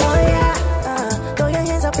 Oh yeah, throw your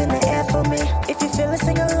hands up in the air for me. If you feel it,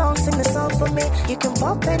 sing along, sing the song for me. You can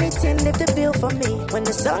pop anything, lift the bill for me. When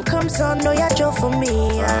the sun comes on, know ya joy for me.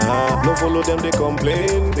 No follow them, they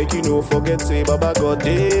complain. Make you no forget, say Baba God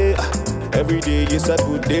day. Every day is a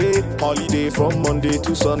good day. Holiday from Monday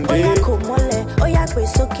to Sunday. Oh yeah, kumole, oh yeah,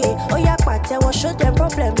 it's okay. Oh yeah, pate, what show them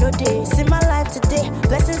problem no day. See my life today,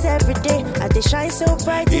 blessings every day. And they shine so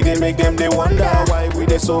bright. It they make them they wonder why we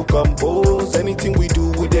they so composed. Anything we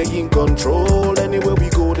do, we they in control. Anywhere we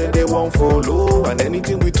go, then they won't follow. And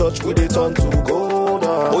anything we touch, we they turn to gold.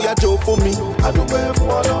 Oh yeah, Joe for me. I do pay for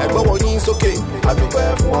one. And sókè. Àdúpẹ́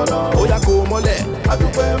fún Ọlọ́run. Ó yá kó mọ́lẹ̀.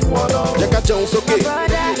 Àdúpẹ́ fún Ọlọ́run. Jẹ́ ká jẹun sókè. My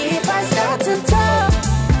brother, if I start to talk,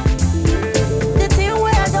 the thing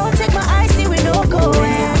where I don't take my eyes, see we no go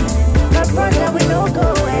well. My brother, we no go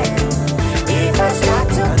well. If I start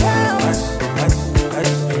to count,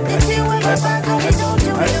 the thing where my back on we don't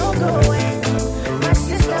do, we no go well. My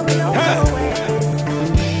sister, we no go well.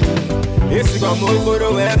 Esse como guru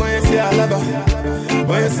é conhecer a lava,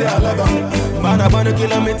 conhecer a lava. Mana mano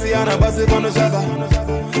quilômetro ana base quando chava,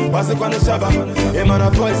 base quando chava. E mana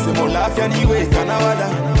voice mo lafia niwe kanawada,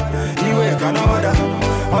 niwe kanawada.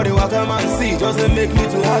 All the water man see just they make me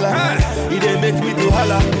to holla, it they make me to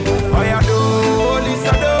holla. Oh ya do,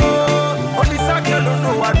 only sake no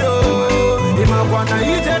no wado. Ima wana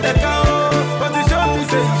ije de kao, but the show me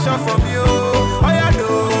say he shot from you. Oh ya do,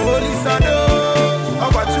 only sado.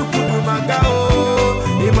 Chukudu mangao,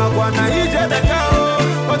 imagwana ije de kao,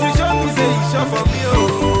 but you show me say you shot for me.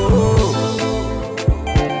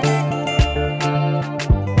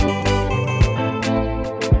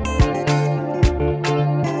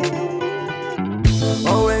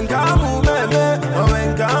 Oh when kamu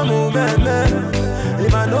meme,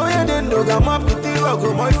 imano ye dendo gama puti rogo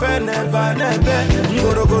moi fe neva.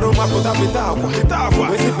 Goro maputa pitagua,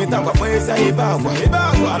 wesi pitagua foi essa ibagua,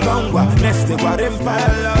 alongua, neste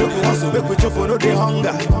guarempala, oso beku chofo no de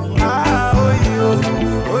hunger. Ah, oh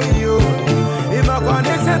yo, ima kwa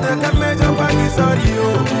nese de kamejo kwa ni sorry yo,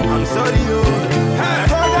 I'm sorry yo, hey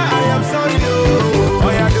brother I am sorry yo.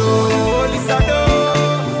 Oh ya do, lisado,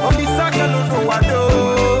 omisaka no no wado,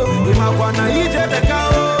 ima kwa na ije de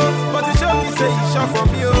kao, but you show me say you shot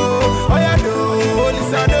from you. Oh ya do,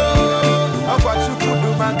 lisado.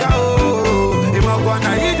 Chukudu mangao,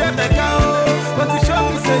 imagwana ije de kao, but you show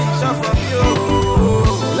me say you shot from you.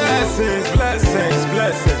 Blessings.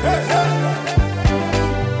 Hey.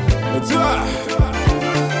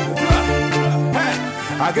 Hey.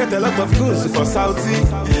 I get a lot of goods for Saudi,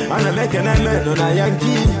 and I'm making a man on a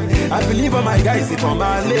Yankee. I believe all my guys from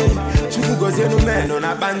Mali. Chuku goes in men on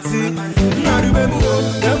a Banti. Now you remember,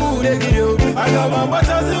 I got my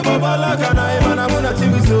butters in my balaka, and I'm on a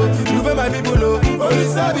TV show. You my people, only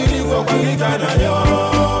Sabi, you go back in Canada.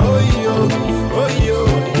 Oh, yo.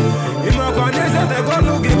 In my condition, I got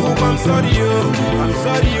no give up. I'm sorry, yo.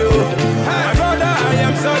 Hey, brother, I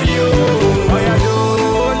am sorry, yo. Oh, yeah, yo.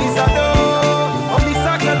 Only Sado, only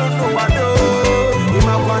Saka, no, I do. In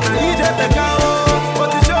my corner, he just the cow.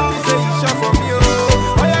 But you show me, say you shot from you.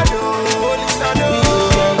 Oh, yeah, yo. Only Sado.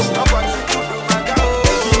 I want you to do my cow.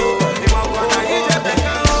 In my corner, he just the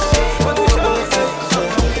cow. But you show me, say you shot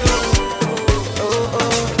from you.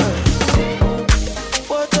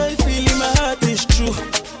 What I feel in my heart is true.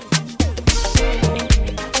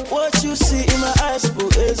 What you see in my eyes, boo,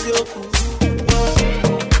 is your cool.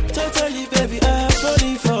 Totally, baby, I am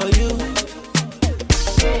falling for you.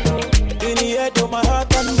 In the head of my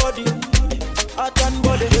heart and body,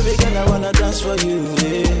 baby girl, I wanna dance for you,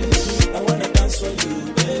 yeah. I wanna dance for you,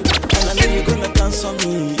 baby. And I know you're gonna dance for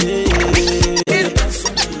me, yeah. Dance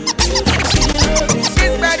for me, yeah.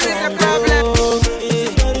 This bad is a problem.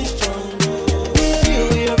 It's very strong,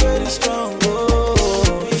 we are very strong,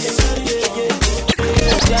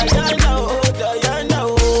 Diana,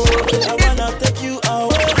 I wanna take you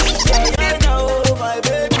away. Diana, my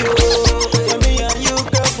baby, yeah, me and you,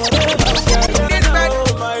 girl, forever. Diana,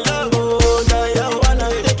 my love, Diana, I wanna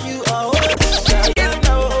take you away.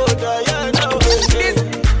 Diana,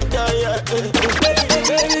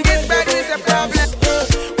 baby, this bad is a problem.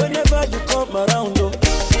 Whenever you come around,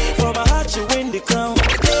 for my heart you win the crown.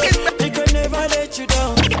 They can never let you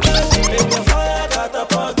down. Make the fire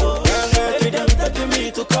catapult. Baby, them taking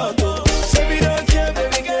me to court. Say we don't care,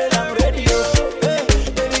 baby girl, I'm ready. Hey,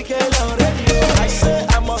 baby girl, I'm ready. I say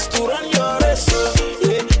I must to run your race.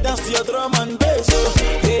 Yeah, dance to your drum and bass.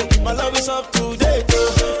 Yeah, my love is up to date.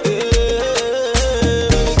 Baby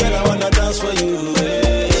girl, I wanna dance for you.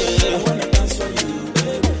 I wanna dance for you,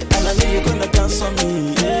 baby. And I know you're gonna dance for me.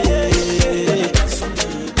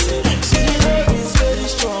 See, the love is very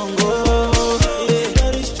strong,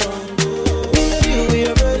 very strong. Me and you, we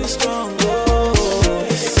are very strong,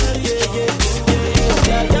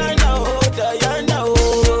 Diana,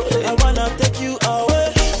 I wanna take you away.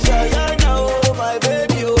 Diana, my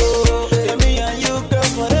baby, yeah, me and you, girl,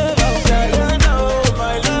 forever. Diana,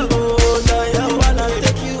 my love, Diana, I wanna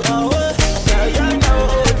take you away. Diana,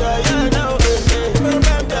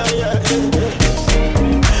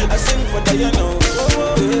 I sing for Diana,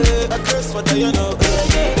 I curse for Diana,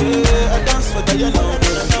 I dance for Diana,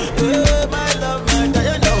 my love, my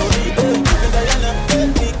Diana, Diana,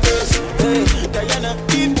 make me curse, Diana,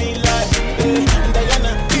 give me life,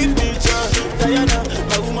 Diana, give me joy, Diana,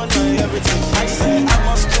 my woman, my everything.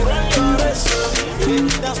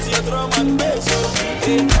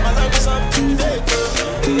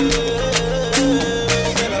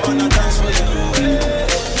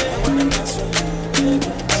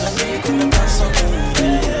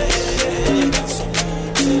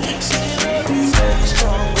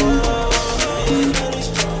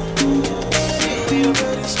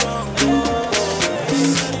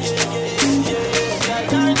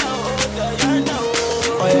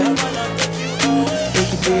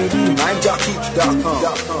 NinjaKeith.com.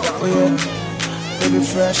 Oh yeah, baby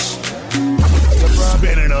fresh.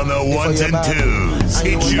 Spinning on the ones and twos.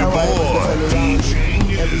 It's your boy,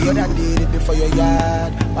 DJ Every other day they do for your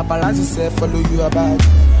yard. Paparazzi say follow you about.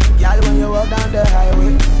 Girl, when you walk down the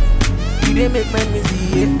highway, you they make men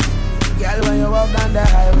busy. Girl, when you walk down the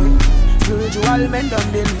highway, spiritual men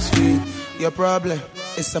don't they lose faith. Your problem,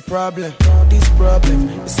 it's a problem. This problem,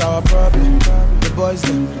 it's our problem. The boys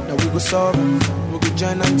them, now we go solve them. We go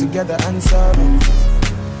join them together and solve them.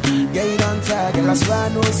 Yeah, you don't tire, girl, that's why I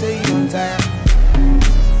know say you don't tire.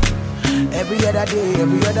 Every other day,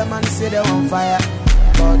 every other man say they're on fire.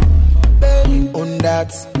 But baby, on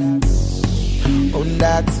that,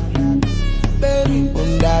 baby,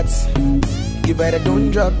 on that. You better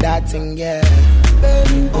don't drop that thing, yeah.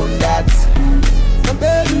 Baby, on that,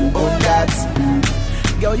 baby, on that.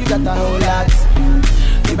 Girl, you got a whole lot.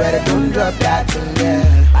 You better don't drop that thing,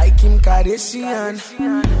 yeah. I Kim Kardashian,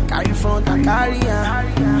 carry front and carry on.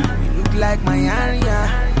 You look like my area.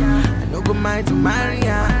 I no go mind to marry ya,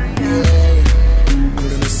 yeah. I'm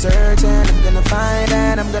gonna search and I'm gonna find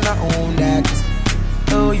and I'm gonna own that.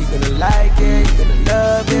 Oh, you're gonna like it, you're gonna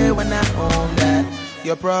love it when I own that.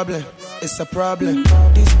 Your problem, it's a problem.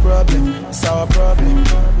 This problem, it's our problem.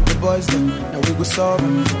 The boys them, now we go solve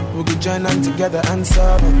them. We go join them together and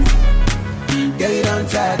solve them. Girl, you don't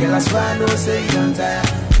tire, girl, that's why I know say you don't tire.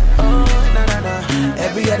 Oh, no.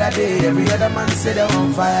 Every other day, every other man say they're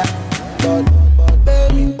on fire. But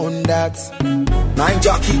baby, on that.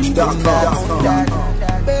 NinjaKeith.com. On that,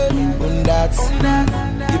 baby, on that.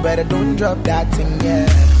 You better don't drop that thing, yeah.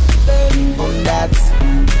 Baby, on that.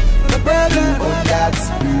 Baby, on that.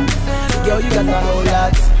 Girl, you got a whole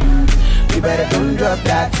lot. You better don't drop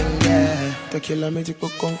that thing, yeah. Tequila me tipo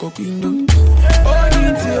con coquino. Oh,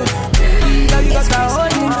 need you. Girl, you got a whole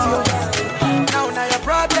need you. Now your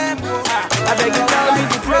problem. I beg you tell me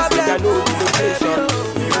the problem. I know the location.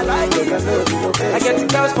 I like it. I get the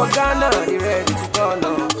girls for Ghana, they ready to go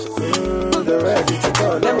now. They ready to go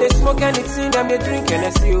now. Them they smoke anything, them they drink and I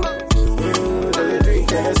see you. They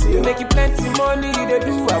drink and I see you. Make you plenty money, they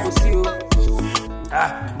do, I will see you.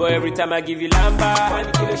 But every time I give you lamba, I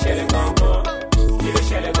kill a shell gong gong. Kill a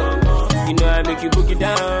shell gong gong. You know I make you boogie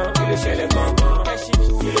down. Kill a shell gong gong.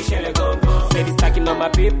 Kill a shell gong gong. Steady stacking on my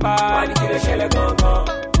paper. I kill a shell gong gong.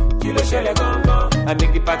 Kill a shell gong gong. I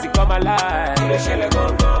make the party come alive. Kill a shell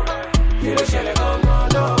gong gong. Kill a shell gong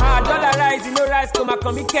gong. Dollar rise, you know rise, come and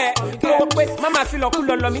come me care. Go wait, mama feel like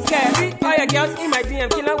cool on me care. See all your girls in my DM,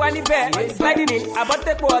 kill a one bear. Sliding in, I bought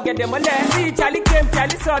the boy, get them on there. See Charlie came,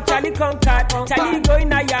 Charlie saw, Charlie conquered. Charlie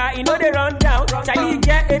going a yard, you know they run down. Charlie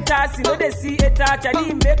get haters, you know they see haters.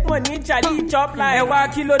 Charlie make money, Charlie chop like a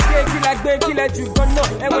kilo day, kill a juke, no.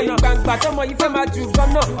 And when you bang back, come on, you feel my juke,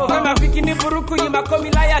 no. Over my freaking buruku, you ma come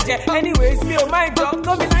me liar, anyways, me oh my dog,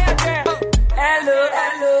 come me liar,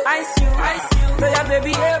 hello, ice you, so yeah,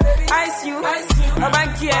 baby, ice you, I'm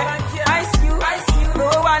back here, ice you, no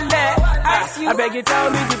one there, ice you. I beg you, tell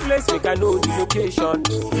me the place, we can know the location.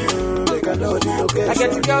 They can know the location. I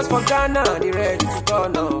get the girls from Ghana, they ready to go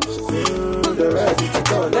now. They ready to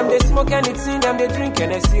go now. Them they smoke anything, them they drink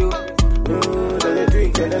and I see you. They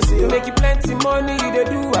drink and I see you. Make you plenty money, you they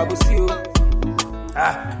do, I will see you.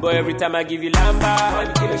 But every time I give you lamba,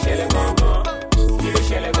 I kill a shell gong gong. Kill a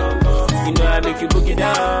shell gong gong. You know I make you boogie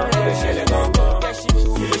down. Kill a shell gong gong.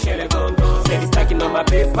 Kill a shell gong gong. Steady stacking on my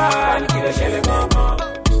paper. Kill a shell gong gong.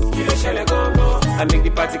 Kill a shell gong gong. I make the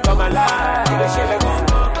party come alive. Kill a shell gong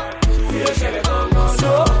gong. Kill a shell gong gong. So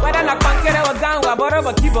whether I can't or down, I borrow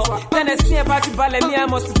a keyboard. Then I see about you, but me I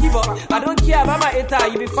must give up. I don't care about my hater.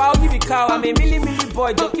 You be foul, you be cow. I'm a milli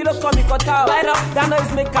boy. Don't kill come me cut out. Light up, that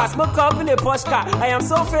noise make us smoke up in a Porsche car. I am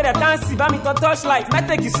so afraid I can't see, but me to touch light. Might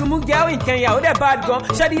take you sumu girl in Kenya with a bad gun.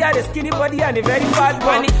 Shady had a skinny body and a very bad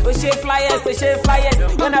bunny. We shave flyers, we shave flyers.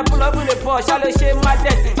 When I pull up in the Porsche, I'll shave my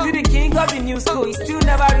desk. See the king of the new school, he still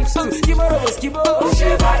never reached to skibbo over skibbo.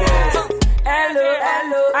 Shave my desk.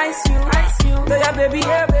 Hello, ice you, so yeah, baby,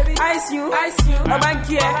 ice you, I'm back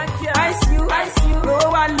here, ice you, no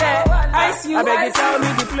one there, ice you. I beg you, tell me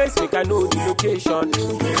the place, we can know the location.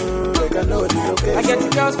 They can know the location. I get the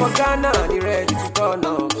girls from Ghana, they ready to go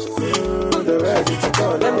now. They ready to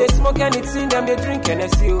go now. Them they smoke anything, them they drink and I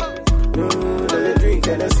see you. They drink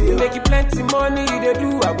and I see you. Make you plenty money, they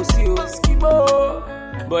do, I will see you.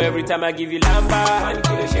 Skibbo. But every time I give you lamba, I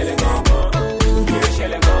kill a shell gong gong. Kill a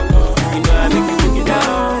shell gong gong. You know I make you bring it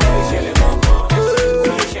down. Kill a shell gong gong.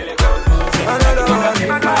 Kill a shell gong gong.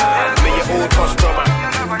 Me your old customer.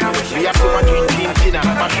 We have to want to drink dinner.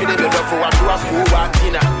 But you never know for what you have to want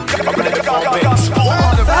dinner. I'm gonna be convinced.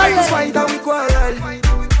 Fight and we quarrel.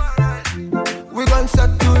 We gon'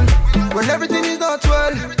 settle when everything is not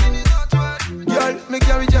well.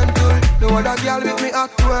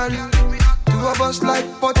 act well. Two of us like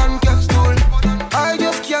pot and capsule. I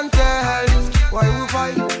just can't tell why we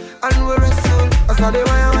fight and we wrestle. I saw the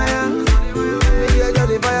wire. Me I got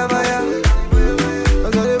the fire. I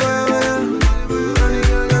saw the wire. And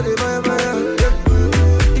I got the fire.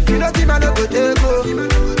 If you not him, I don't go take go.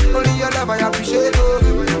 Only your love I appreciate go.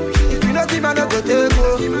 If you not him, I don't go take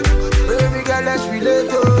go. Baby girl, let's relate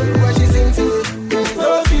to what she sings to.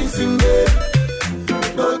 No kissing, babe.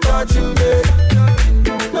 No touching, babe.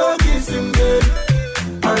 No kissing, babe.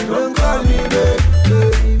 And don't call me, babe.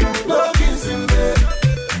 No kissing, babe.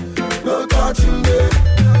 No touching, babe.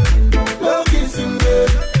 No kissing, babe.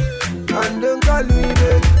 And don't call me,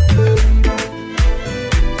 babe.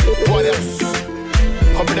 What else?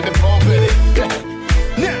 Come in the pump with it.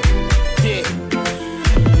 Yeah.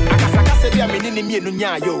 I said, I'm in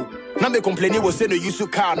the yo. Na me complain was say no use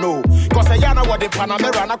car no. Cause I yana what the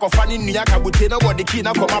Panamera na kofani niya kabutena what the key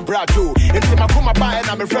na koma brajo. Into my kuma buy and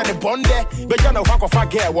I'm a friend bonde. But yana wako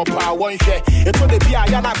fagare what power one share. It told the beer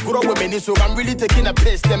yana grow with me so I'm really taking a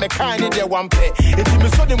piss. Them a kind in there one pay. Into me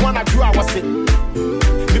so the one I grew I was it.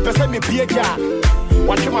 Me person me be a jar.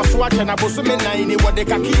 Watch my swatch and I was so many what the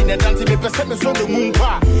kaki and dance me person me so the moon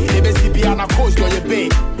pa. They be on a coast or your bay.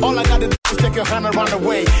 All I gotta do is take your hand around the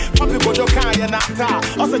way. Papi go your car and not tar.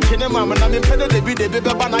 Also mama, I'm in pedo, they be the baby,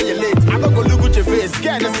 but now you're late. I don't go look at your face,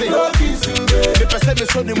 get the same. No kissing, babe. The person is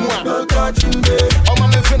so the one. No touching, babe. Oh, my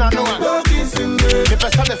man, I know. No kissing, babe. The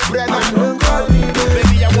person is friend. Don't call me, babe.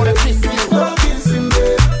 Baby, I wanna kiss you. No kissing,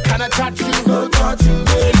 babe. Can I touch you? No touching,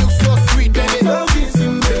 babe. You look so sweet, baby. No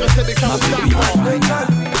kissing, babe. The person becomes a star.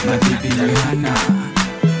 My baby Rihanna.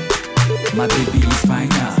 My baby is fine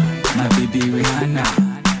now. My baby Rihanna.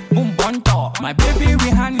 Boom, bonto. My baby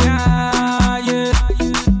Rihanna. Yeah.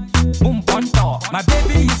 My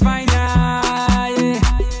baby is fine, yeah.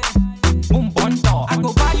 Boom, bonto. I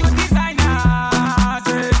go buy you designer.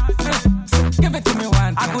 Give it to me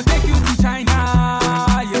once. I go take you to China.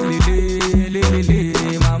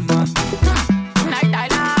 Yeah, mama. Night I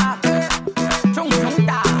la, chung chung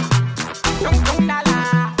da, chung chung da la,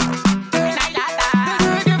 night la la.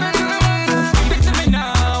 Give it to me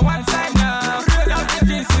now, one time now. Love the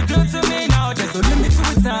things you do to me now, just don't limit to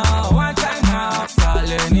it now. One time now,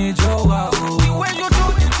 Saleni Joa.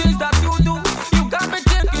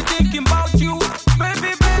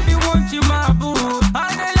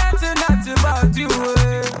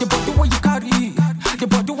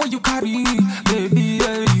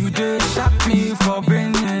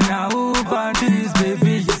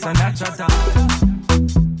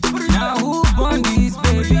 Now who born these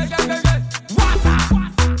baby?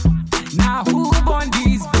 Now who born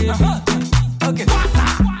these baby? Okay.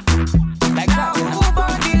 Like now who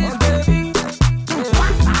born these baby?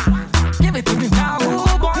 Give it to me. Now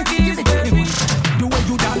who born these baby? The way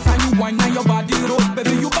you dance and you whine and your body roll,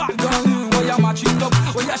 baby you back down. Where you match it up?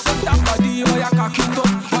 Where you shake that body? Where you cock it up?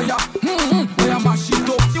 Where you mash it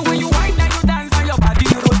up? The way you whine and you dance and your body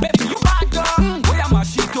roll, baby you back down. Where you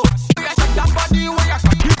mash it up?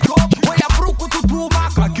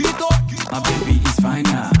 My baby is fine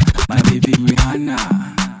now. My baby Rihanna.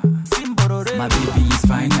 My baby is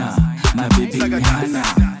fine now. My baby Rihanna.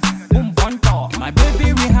 Boom bonto. My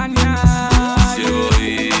baby Rihanna.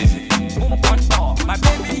 Boom bonto. My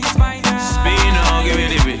baby is fine now. Spino, give me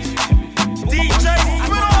the beat. DJ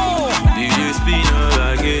Spino. DJ Spino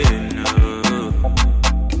again.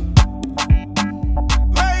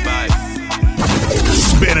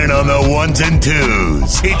 Spinning on the ones and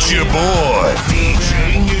twos. It's your boy, DJ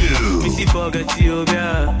New. Missy forget you,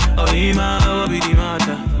 girl. Oh, Ima, what be the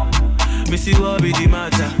matter? Missy, what be the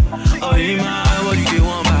matter? Oh, Ima, what do you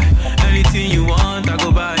want buy? Anything you want, I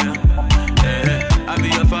go buy ya. I be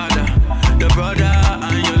your father, your brother,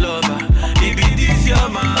 and your lover. If it is your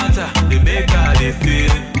matter, they make how they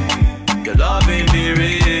feel. Your love ain't be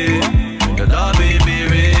real. Your love ain't be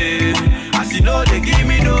real. As you know, they give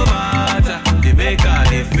me no matter. They make how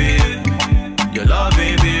they feel. Your love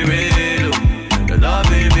ain't be real. Your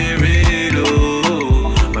love ain't be real.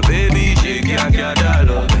 Oh, my baby, shake ya, ya, da,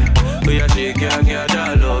 love. Oh, yeah, shake ya, ya,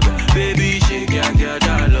 da, love. Baby, shake ya, ya,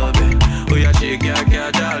 da, love. Oh, yeah, shake ya,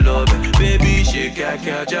 ya, da, love. Baby, shake ya,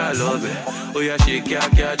 ya, da, love. Oh, yeah, shake ya,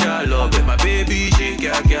 ya, da, love. My baby, shake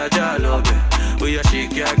ya, ya, da, love. Oh, yeah,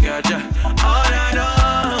 shake ya, ya, da. All I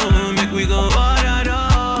know, make we go all I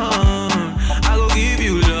know. I go give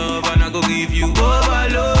you love and I go give you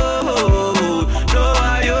overload. No,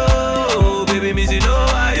 I yo, baby, me say no,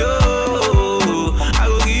 I yo. I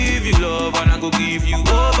go give you love and I go give you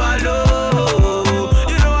overload.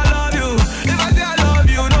 You know I love you. If I say I love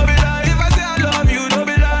you, no be lie. If I say I love you, no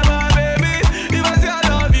be lie, my baby. If I say I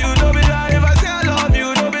love you, no be lie. If I say I love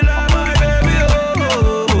you, no be lie, my baby. Oh.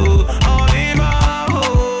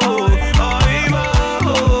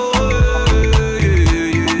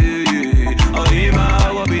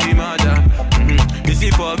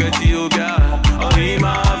 forget Ethiopia. Oh,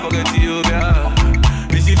 Ima, forget Ethiopia.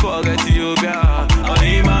 Missy, forget Ethiopia. Oh,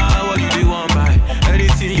 Ima, what you do want buy?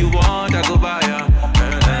 Anything you want, I go buy ya.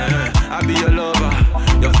 I be your lover,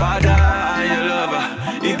 your father and your lover.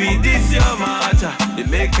 It be this your matter, it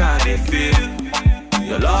make how they feel.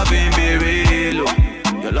 Your loving be real, oh.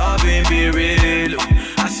 Your loving be real,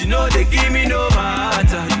 oh. As you know they give me no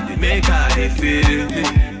matter, it make how they feel.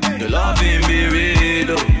 Your loving be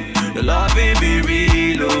real, oh. Your loving be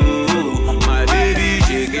real, oh. My baby,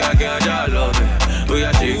 shake your girl, I love it. Oh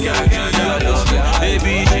yeah, shake your girl, I love it.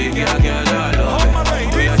 Baby, shake your girl, I love it.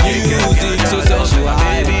 Oh yeah, shake your girl, I love it.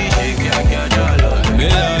 Baby, shake your girl, I love it.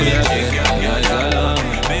 Oh yeah, shake your girl, I love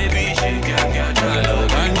it. Baby, shake your girl, I love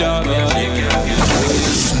it.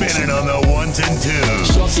 Spinning on the ones and twos.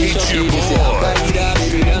 It's your boy.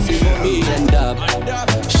 Baby, dancing for me and up.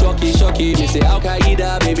 Shocky, me say Al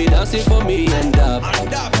Qaeda, baby, dancing for me and up.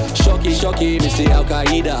 Shocky, me say Al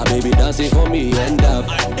Qaeda, baby, dancing for me and up.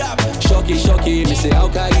 Shocky, me say Al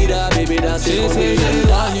Qaeda, baby, dancing for me and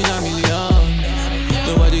up. One in a million.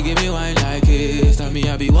 Nobody give me wine like this. Tell me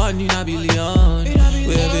I be one in a billion.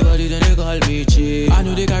 Where everybody then they call me cheap. I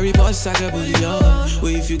know they carry boss like a billion.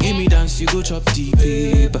 Where if you give me dance, you go chop deep.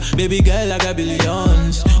 Baby girl, I got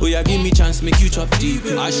billions. Oh yeah, give me chance, make you chop deep.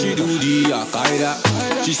 I she do the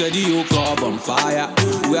Al-Qaeda. She said the yoke up on fire.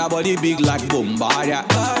 We our body big like Bombardier.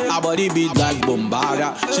 Our body big like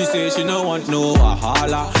Bombardier. She say she no want no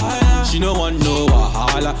Wahala. She no want no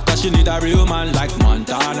Wahala. Cause she need a real man like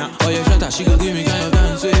Montana. Oh yeah, shut up, she go give me kind of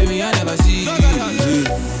dance with me, I never see.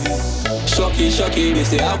 Shocky, me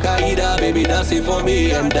say Al Qaeda, baby, dancing for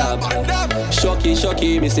me and up.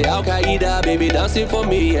 Shocky, me say Al Qaeda, baby, dancing for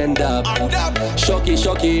me and up.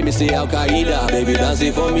 Shocky, me say Al Qaeda, baby,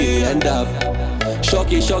 dancing for me and up.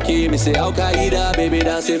 Shocky, me say Al Qaeda, baby,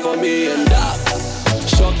 dancing for me and up.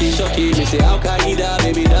 Shocky, me say Al Qaeda,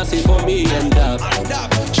 baby, dancing for me and up.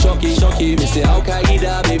 Shocky, me say Al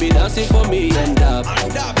Qaeda, baby, dancing for me and up.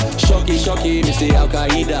 Shocky, me say Al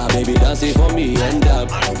Qaeda, baby, dancing for me and up.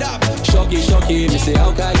 Shocky, me say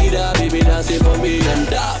Al Qaeda, baby, dancing for me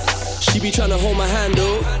and up. She be tryna hold my hand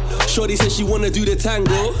though. Shorty said she wanna do the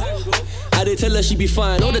tango. I did tell her she be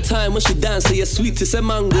fine all the time when she dance, say you're sweet to say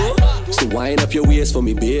mango. So wind up your waist for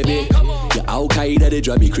me, baby. Your Al Qaeda, they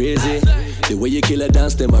drive me crazy. The way you kill a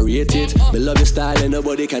dance, them I rate it. Me love your style and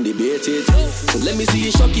nobody can debate it. So let me see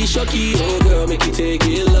you shocky, oh girl, make you take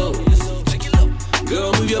it low.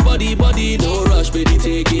 Girl, move your body, no rush, baby,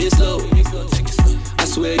 take it slow. I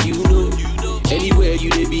swear you know, anywhere you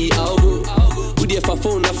dey be, I'll go. Who there for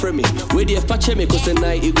phone not from me? Where there for check me? Cause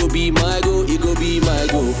tonight it go be my go, it go be my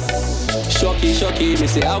go. Shocky, me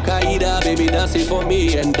say Al Qaeda, baby, dancing for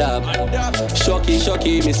me and up.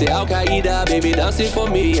 Shocky, me say Al Qaeda, baby, dancing for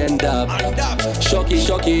me and up. Shocky,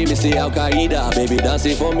 me say Al Qaeda, baby,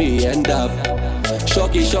 dancing for me and up.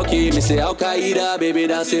 Shocky, me say Al Qaeda, baby,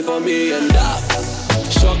 dancing for me and up.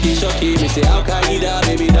 Shocky, me say Al Qaeda,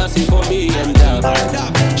 baby, dancing for me and up.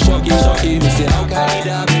 Shocky, me say Al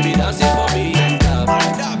Qaeda, baby, dancing for me and up.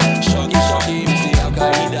 Shocky, me say Al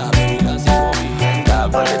Qaeda, baby, dancing for me and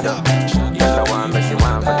up. Girl, I want me, she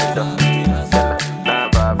want for the dough. Nah,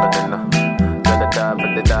 vibe for the no. Girl, I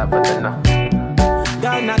die for the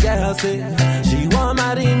Ghana girl say she want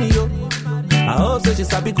marry me, yo. I hope that she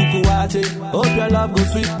sabi kuku watch it. Hope your love go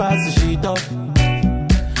sweet past the sheet up.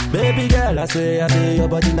 Baby girl, I say your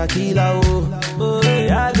body na killer, oh. Oh,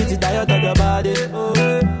 yeah, I get it tired of your body. Oh,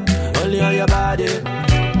 only on your body.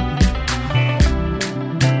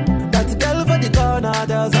 That girl for the corner,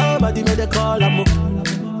 there's somebody made a call, I'm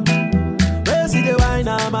where see the wine,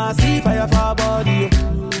 I see fire for her body.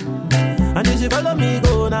 Oh. And if she follow me,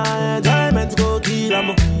 go now, enjoyment go kill,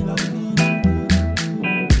 I'm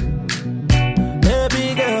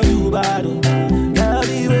baby girl, you bad, oh. Girl,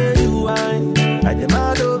 the way you wine, I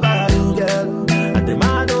demand over you, girl. I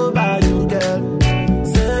demand over you, girl.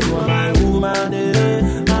 Say you are my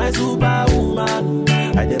woman, my superwoman.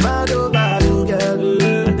 I demand over you, girl.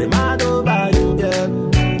 I demand over you, girl.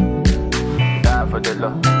 Die for the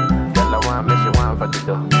love. Girl, I want me, she want for the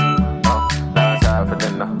dough. Die for the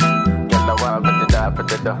no. Girl, I want for the die for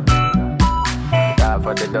the dough. Die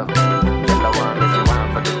for the dough. Girl, I want me, she want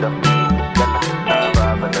for the dough. Girl,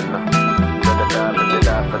 die for the no. Girl,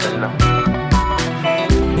 die for the no.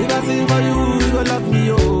 If I sing for you, you gon' love me,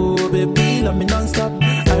 oh. Baby, love me non-stop.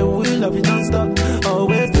 I will love you non-stop.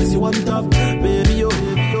 Always place you on top, baby, oh.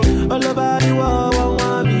 All over the world,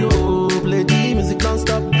 want me, oh. Play the music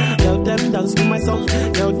non-stop. Girl, them dance to my song.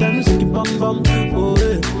 Girl, them shake it bum bum, oh,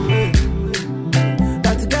 yeah.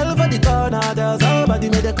 That girl for the corner, there's somebody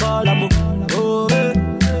made a call, I'm oh, yeah.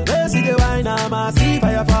 Where see the wine, I see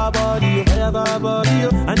fire for her body, fire for her body,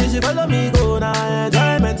 oh. she follow me go now,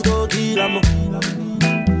 enjoyment go kill 'em.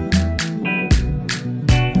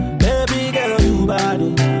 Baby girl, you bad,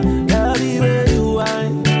 girl, the way you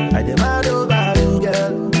whine, I demand over you,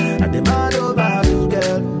 girl, I demand over you,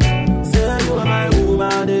 girl. Say you are my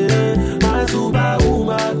woman, my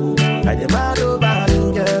superwoman, I demand over you,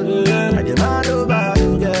 girl, I demand over you,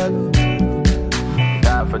 girl.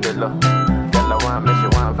 Die for the love, girl, I want me, she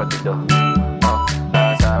want for the dough.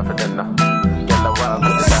 Die for the love, girl, I want me,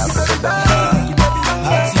 die for the dough.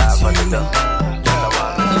 Die for the dough, girl, I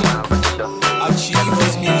want me, she want for the dough.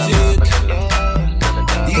 Achievers music,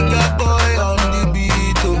 you got boy on the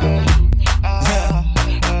beat.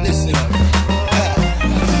 Listen,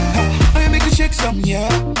 I make you shake some,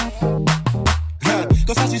 yeah.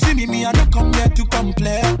 Cause as you see me, I don't come here to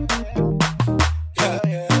complain.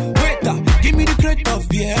 Waiter, give me the crate of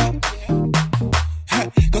beer.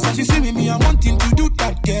 Cause as you see me, I'm wanting to do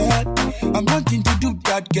that, girl. I'm wanting to do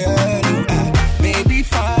that, girl. Baby,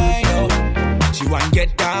 fine, oh. She want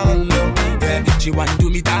get down low, yeah. She want do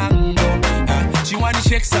me tango, she want to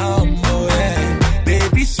shake some, oh, yeah.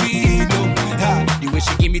 Baby, sweet, oh, the way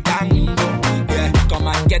she give me tango, yeah. Come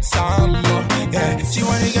and get some, oh, yeah. She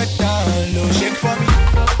want to get down low, shake for me.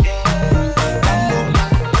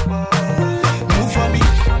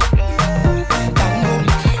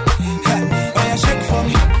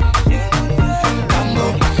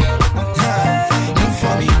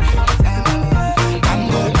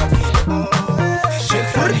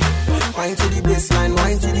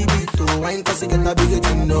 Cause you get a bigger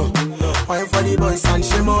thing, no. Wine for the boys and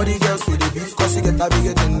shame all the girls with the beef. Cause you get a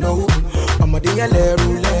bigger thing, no. I'm a DLR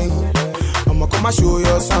roulette. I'm a come and show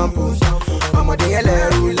your samples. I'm a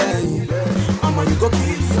DLR roulette. I'm a you go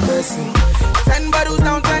kill the person. 10 bottles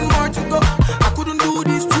down, 10 more to go. I couldn't do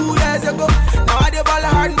this 2 years ago. Now I dey ball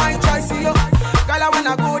hard, my choice, yo. Girl, I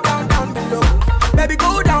wanna go down, down below. Baby,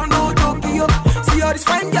 go down, no joke, yo. See all these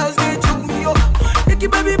fine girls, they choke me, yo. Nicky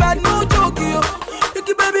baby bad, no joke, yo.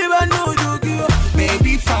 Nicky baby bad, no joke, yo.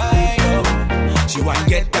 Baby fine, oh. She want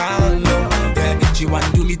get down low, yeah. She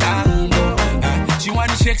want do me tango, she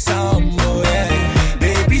want shake some, oh, yeah.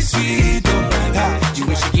 Baby sweet, oh, the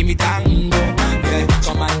way she give me tango, yeah.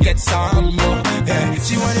 Come and get some, oh, yeah.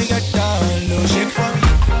 She wanna get down low, shake for me,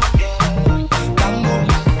 tango,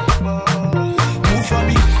 move for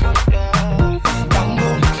me, tango,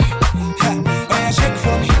 yeah. Shake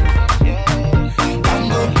for me,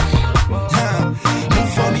 tango,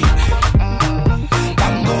 move for me.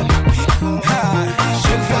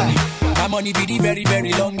 Money be the very,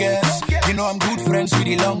 very longest. You know I'm good friends with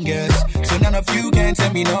the longest. So none of you can tell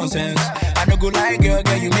me nonsense. I no go lie, girl,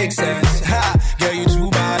 you make sense. Ha, girl, you too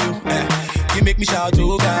bad, you make me shout,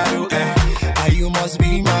 oh God, you must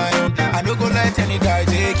be mine. I no go let any guy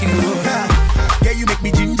take you. Girl, you make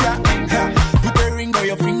me ginger. Put a ring on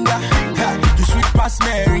your finger. You sweet past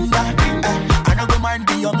meringa. I no go mind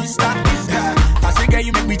be your mister. I say, girl,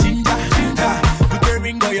 you make me ginger. Put a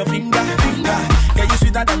ring on your finger. Girl, you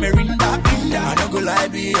sweeter than meringa. I don't go lie,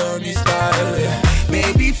 be your mister, yeah.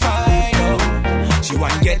 Baby fine, oh. She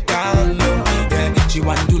want get down low, yeah. She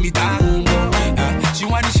want do me tango, she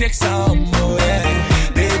want to shake some, oh,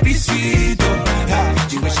 yeah. Baby sweet, oh,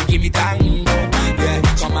 the way she give me tango, yeah.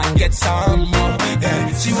 Come and get some more,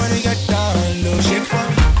 yeah. She want to get down low, shake for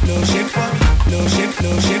me, low shake for me, low shake,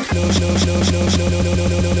 low shake, low, low,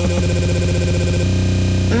 low,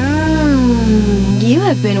 You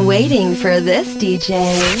have been waiting for this,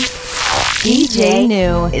 DJ. DJ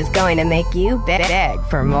New is going to make you beg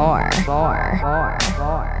for more. Follow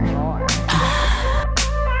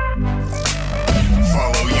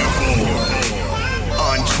your boy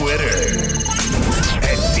on Twitter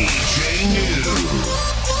at DJ New.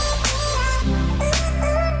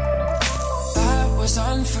 That was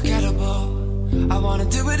unforgettable. I wanna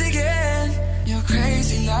do it again. You're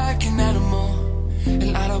crazy like an animal,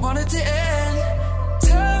 and I don't want it to end.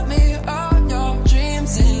 Tell me all your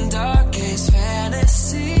dreams and darkest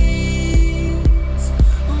fantasies.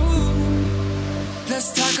 Ooh.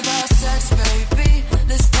 Let's talk about sex, baby.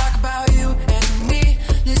 Let's talk about you and me.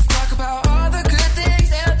 Let's talk about all the good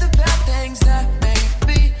things and the bad things that may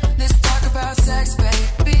be. Let's talk about sex,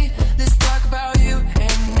 baby. Let's talk about you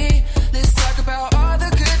and me. Let's talk about all the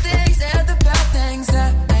good things and the bad things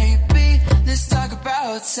that may be. Let's talk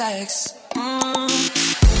about sex.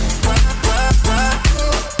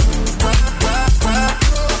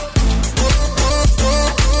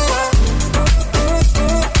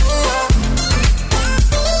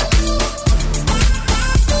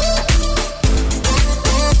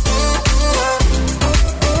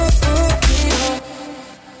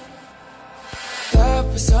 That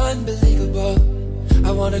was unbelievable.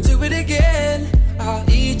 I wanna do it again. I'll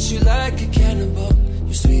eat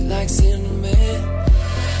in me.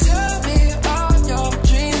 Tell me all your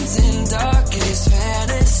dreams and darkest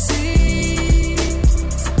fantasies.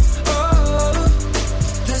 Oh,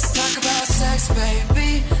 let's talk about sex,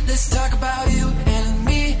 baby. Let's talk about you and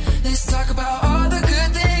me. Let's talk about all the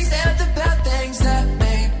good things and the bad things that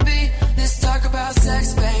may be. Let's talk about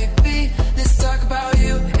sex, baby. Let's talk about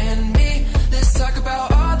you and me. Let's talk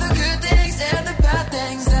about all the good things and the bad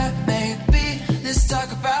things that may be. Let's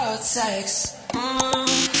talk about sex.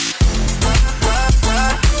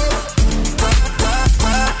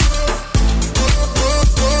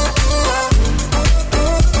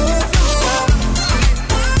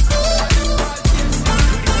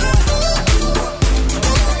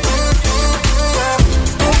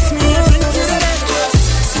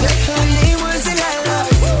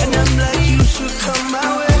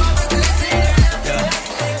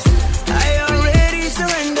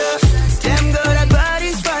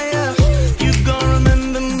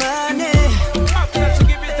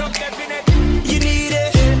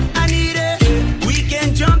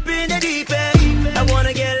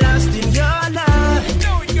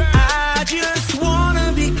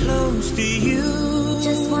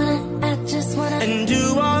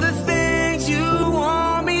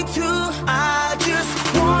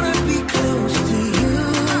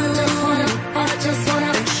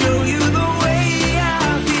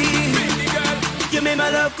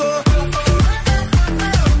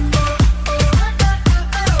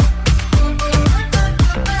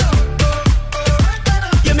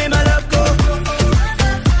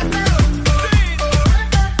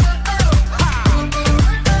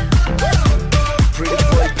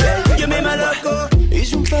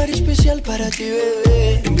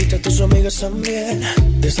 También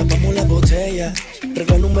destapamos la botella,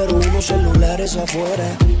 regla número 1, celulares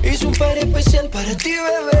afuera. Hice un party especial para ti,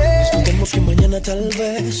 bebé. Esperemos que mañana tal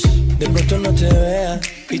vez de pronto no te vea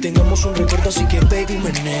y tengamos un recuerdo, así que baby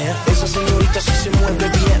menea. Esa señorita sí se mueve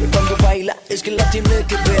bien, cuando baila es que la tiene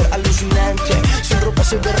que ver. Alucinante, sin ropa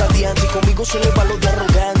se ve radiante, conmigo se le va lo de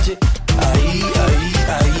arrogante. Ahí, ahí,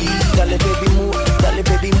 ahí, dale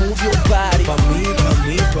baby move your body. Pa'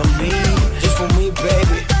 mí, just for me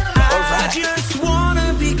baby. I just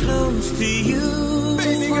wanna be close to you.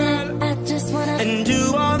 I just wanna and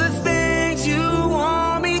do all the things you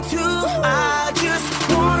want me to. I just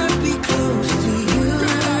wanna be close to you.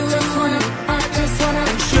 I just wanna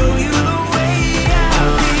and show you the way I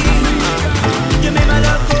feel. You made my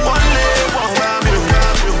love go. One day, one time,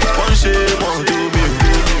 one shade, one do me.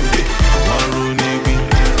 One rooney me.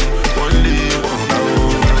 One day, one time.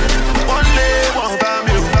 One day, one time,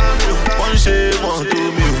 one shade, one do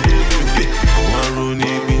me.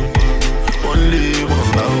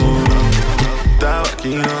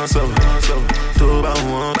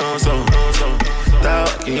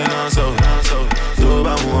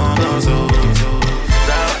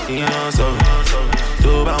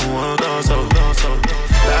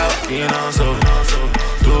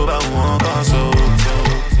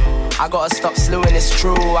 I gotta stop slewing, it's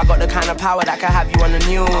true. I got the kind of power that can have you on the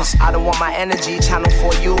news. I don't want my energy channel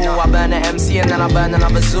for you. I burn an MC and then I burn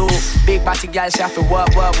another zoo. Big batty girl, she have to work.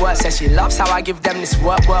 Says she loves how I give them this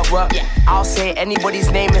work. I'll say anybody's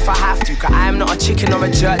name if I have to, cause I am not a chicken or a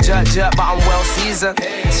jerk, but I'm well seasoned.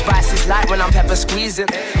 Spice is light when I'm pepper squeezing.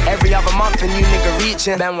 Every other month a new nigga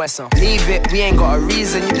reaching. Ben Wesson, leave it, we ain't got a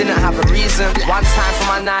reason. You didn't have a reason. One time for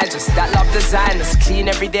my Nigers, that love designers. Clean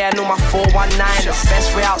every day, I know my 419ers.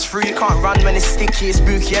 Best way out's free, you can't run when it's sticky. It's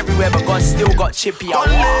spooky everywhere, but God still got chippy. One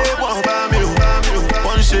day, one by me,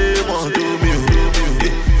 one shade, one do me.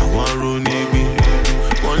 One rooney me,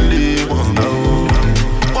 one day, one by me.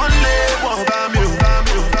 One day, one by me,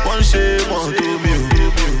 one shade, one do me.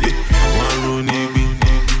 One rooney me,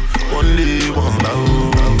 one day, one by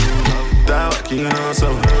me. That king on so,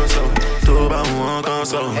 to ba one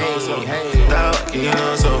console. That king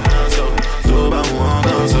on so, to ba one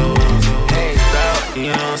console. That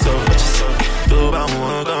king on so, to ba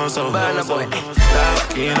one console. Burna Boy, that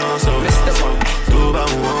king on so, Mr. One, to ba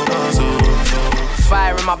one console.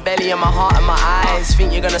 Fire in my belly and my heart and my eyes.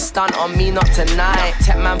 Think you're gonna stunt on me, not tonight.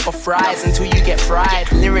 Tech man for fries until you get fried.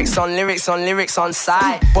 Lyrics on lyrics on lyrics on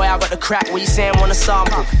side. Boy, I got the crack, what you saying, wanna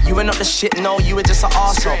sample? You were not the shit, no, you were just an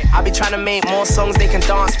arsehole. I be trying to make more songs they can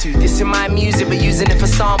dance to. This is my music, but using it for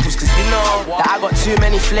samples. Cause you know that I got too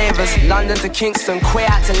many flavors. London to Kingston, Quay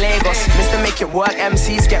out to Lagos. Mr. Make It Work,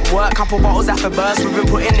 MCs get work. Couple bottles after burst, we've been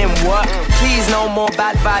putting in work. Please, no more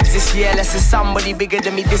bad vibes this year. Unless it's somebody bigger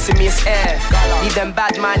than me, dissing me, it's air. Leave them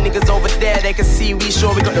bad mind niggas over there, they can see we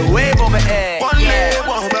sure we got the wave over here. One day,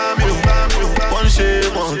 one by me, one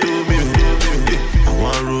shade, one do me.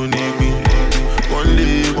 One rooney me, one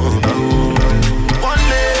day, one by me. One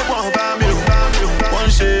day, one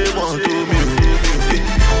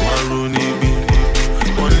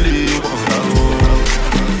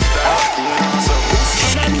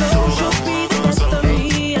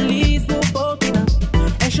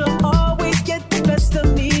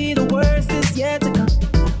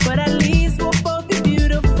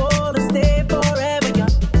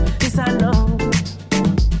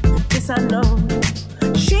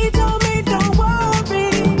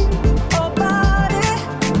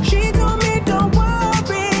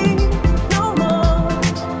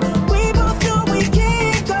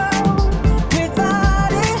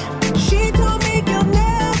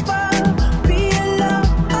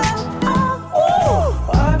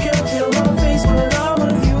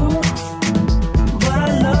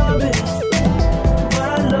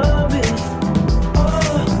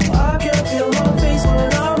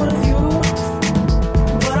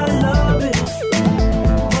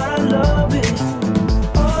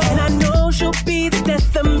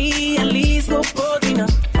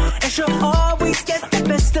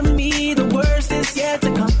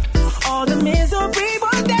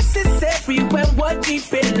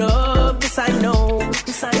know, this I know,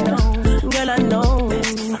 girl I know.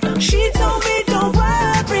 She told me don't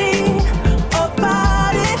worry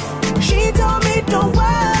about it. She told me don't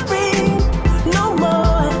worry no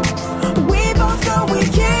more. We both know we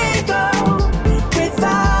can't go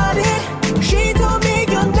without it. She told me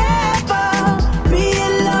you'll never be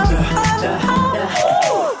alone.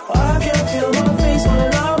 I can feel my face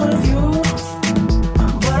when I'm with you,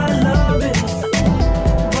 but I love it,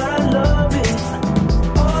 but I love it.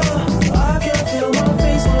 Oh, I can feel my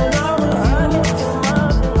face when I'm with you,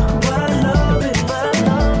 but I love it, but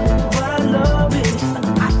I love it.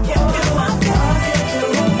 I can feel my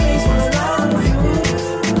face when I'm with you,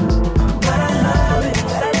 but I love it,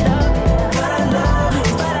 but I love it, but I love it,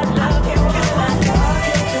 but I love it. I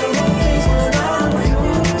can feel my face when I'm with you,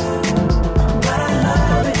 but I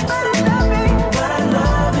love it, but I love it, but I love it, but I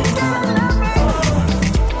love it.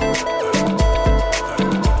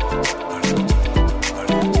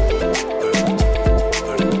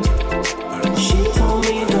 She told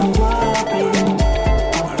me don't worry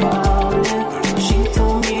about it. She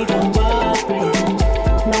told me don't worry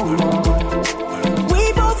no more. We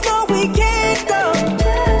both know we can't go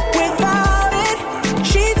without it.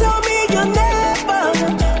 She told me you'll never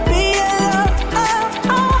be alone.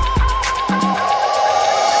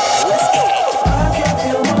 I can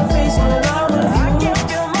feel my face when I'm with you. I can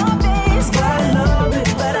feel my face, but I love it,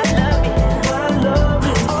 but I love it, but I love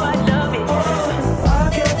it. Oh, I love it. I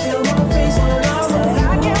can feel my face when I'm with you.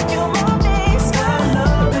 I can feel my face, but I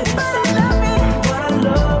love it, but I love it, but I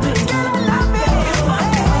love it, but I love it.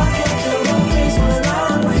 I can feel my face when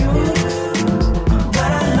I'm with you,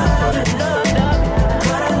 but I love it, but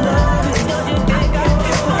I love it. Don't you think I can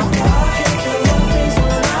feel my face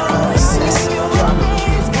when I'm with you?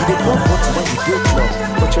 You dey pump out when you dey club,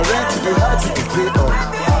 but your rent dey hard to pay up.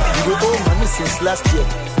 You dey owe money since last year,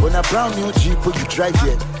 when a brown new Jeep when you drive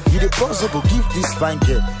here. You dey possible give this fine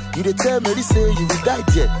girl. You dey tell Mary say you will die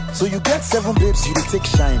yet, so you get 7 babes you dey take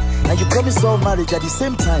shine, and you promise all marriage at the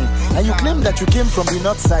same time, and you claim that you came from the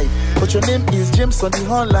north side, but your name is James on the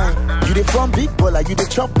online. You dey from big baller, you dey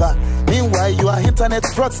chopper. Meanwhile you are internet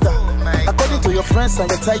fraudster. According to your friends and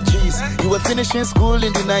your tight G's, you were finishing school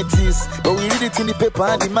in the 90s, but we read it in the paper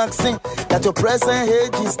and the magazine that your present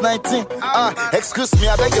age is 19. Excuse me,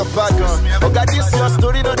 I beg your pardon. Oh God, this your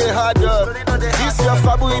story, no they hard up. This your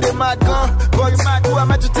fabu in the mad gun, but who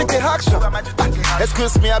am I to take a action?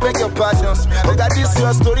 Excuse me, I beg your pardon. Oh God, this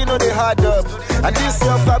your story, no they hard up. And this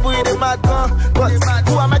your fabu in the mad gun, but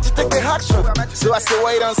who am I to take a action? So I say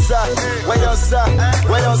wait on sir, wait on sir,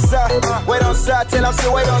 wait on sir, wait on sir. Tell them say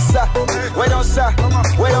wait on sir, wait on sir,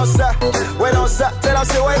 wait on sir, wait on sir. Tell them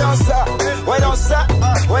say wait on sir, wait on sir,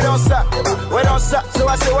 wait on sir, wait on sir. So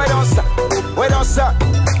I say wait on sir, wait on sir,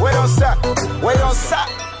 wait on sir, wait on sir.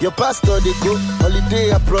 Your pastor they go holiday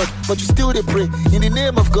abroad, but you still they pray in the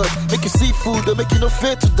name of God. Make you see food, they make you no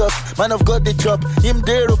faith to dust. Man of God they chop, him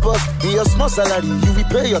they robust. In your small salary, you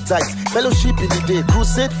repay your tithes. Fellowship in the day,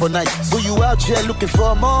 crusade for night. So you out here looking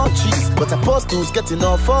for more cheese, but apostles getting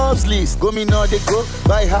off Forbes list. Go me now they go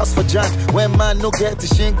buy house for John. When man no get the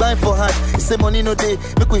shink buy for hand. He say money no day,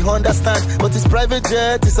 make we understand. But his private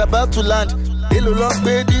jet is about to land. It'll long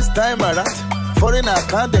pay this time around. Foreign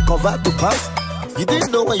account they convert to pounds. You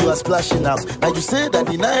didn't know when you were splashing out. Now you say that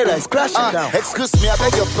the naira is crashing down. Excuse me, I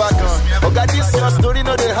beg your pardon. Oh God, this your story,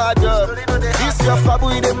 no they hard up. This your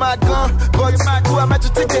fabu in the mad gun, but who am I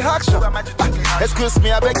to take the action? Excuse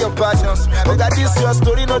me, I beg your pardon. Oh God, this your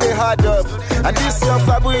story, no they hard up. And this your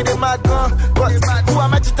fabu in the mad gun, but who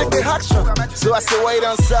am I to take the action? So I say wait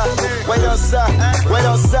on sir, wait on sir, wait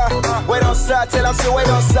on sir, wait on sir. Tell them say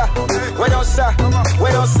wait on sir, wait on sir,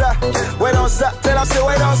 wait on sir, wait on sir. Tell them say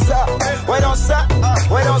wait on sir, wait on sir.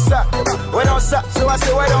 Wait on sir, wait on sir. So I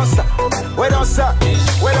say wait on sir, wait on sir,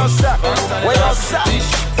 wait on sir, wait on sir.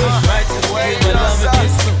 Right to the way that I'm a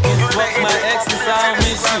kiss you. Fuck my exes, I don't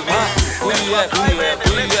miss you. Who you at? Who you at?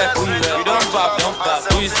 Who you at? Who you at? You don't pop, don't pop.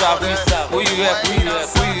 Who you stop? Who you stop? Who you at? Who you at?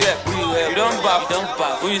 Who you at? Who you at? You don't pop, don't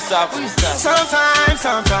pop. Who you stop? Who you stop?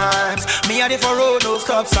 Sometimes, me and the for road, no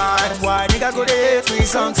stop signs. Why niggas go they hate me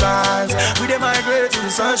sometimes? We they migrate to the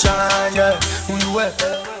sunshine, yeah. Who you at?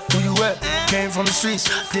 Who you at? Came from the streets,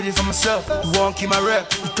 did it for myself. You won't keep my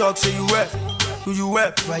rep, you talk say you rep. Who you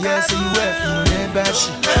rep? Why yes say you rep? You know that bad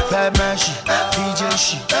shit, bad man shit, PJ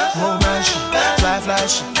shit, romance shit, fly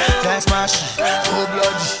shit, that's my shit, oh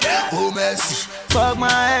bloody, oh messy. Fuck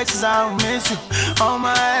my exes, I don't miss you. All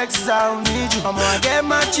my exes, I don't need you. I'm gonna get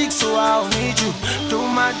my cheeks, so I don't need you. Do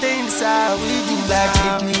my thing, decide we do. Like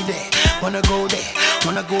take me there, wanna go there,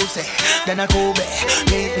 wanna go there, then I go back.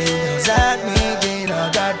 Make me know that me,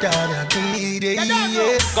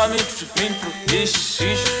 Coming through, ish.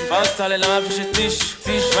 I'm stalling, I'm fish.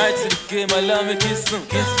 Right to the game, I love me kiss soon.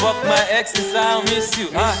 Fuck my ex, this I miss you.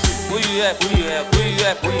 Who you at?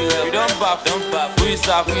 You don't bop. Who you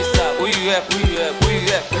stop? Who you at? You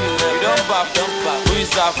don't bop. Who you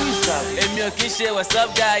stop? Hey, me okay, shit, what's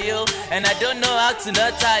up, guy, yo? And I don't know how to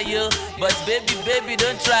not tie you. But baby,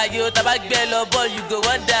 don't try, yo. Tabak bello ball, you go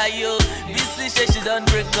one die, yo. BC shit, she don't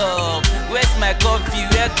break up. Where's my coffee?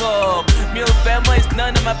 Wake up. Me family is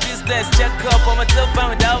none of my business. Check up on my telephone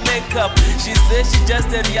without makeup. She said she just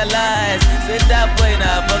didn't realize. Said that boy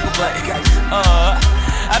now, fuck a boy.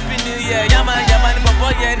 Happy New Year, yaman,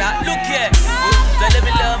 papa, yeah, now look here. Tell me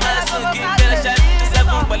love my son, give me a shot to 7,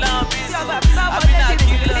 but I'm busy. I've been out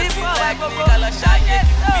kilos, like me, got a shot, yeah,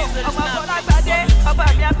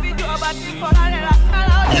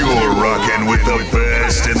 You're rocking with the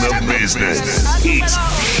best in the business. It's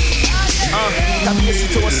Kabiyesi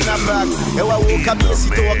to a snapback, Ewa wo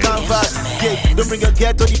Kabiyesi to a canvas. Yeah, don't bring a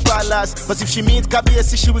girl to the palace, but if she meet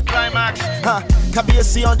Kabiyesi, she will climax.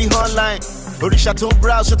 Kabiyesi on the hotline, Orisha to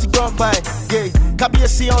browse, shut it gone by. Yeah,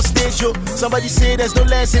 Kabiyesi on stage, yo. Somebody say there's no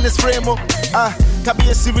lens in this frame, oh.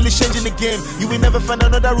 Kabiyesi really changing the game. You will never find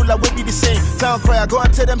another ruler will be the same. Town crier, go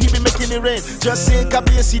and tell them he be making it rain. Just say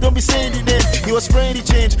Kabiyesi, don't be saying the name. He was spraying the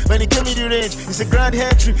change when he came in the range. It's a grand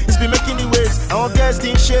entry, he's been making the waves. I want girls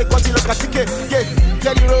didn't shake, what he look at ticket. Yeah,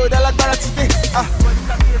 Kelly Road, I like Barra today.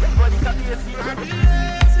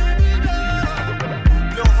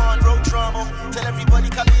 Blow horn, road drama. Tell everybody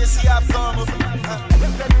Kabiyesi have come.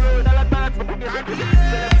 Kelly Road, I like Barra today. Tell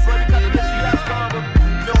everybody Kabiyesi have come.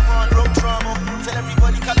 Blow horn, road drama. Tell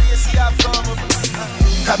everybody Kabiyesi have come.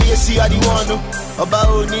 Kabiyesi are the one,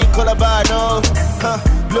 about Nicola Bano.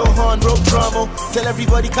 Blow horn, road drama. Tell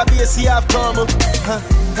everybody Kabiyesi have come.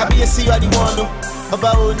 Kabiyesi are the one,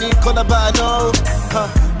 about Nicola Bano.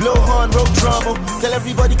 Blow horn, road drama. Tell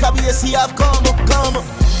everybody Kabiyesi have come.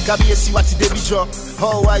 Kabiyesi what the baby jaw.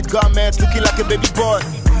 All white garments looking like a baby boy.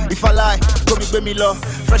 If I lie, call me baby law.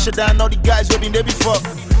 Fresher than all the guys who been there before.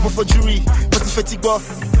 More for jury, but the fatigue.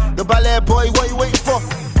 The ballet boy, what you waiting for?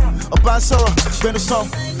 Up and sorrow, bend the song.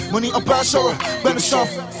 Money up and sorrow, bend the song.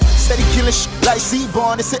 Steady killing like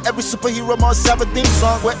Z-Born. They say every superhero must have a theme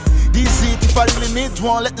song. What? DC, if I really need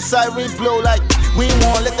one, let the siren blow like we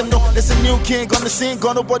won't let them know there's a new king on the scene.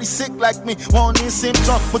 Got nobody sick like me. Won't need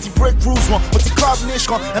symptom, but he break rules one, but he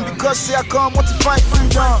carbonation. And because say I come, what to fight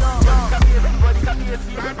freedom.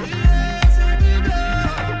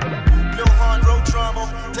 Blow horn, road drama.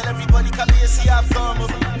 Tell everybody Kabiyesi have come.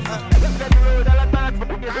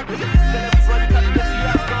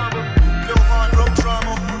 Blow horn, road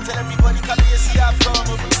drama. Tell everybody Kabiyesi have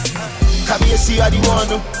come. Kabiyesi are the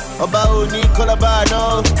one, about Nicola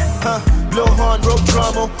Bano. Blow horn, road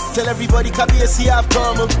drama. Tell everybody Kabiyesi have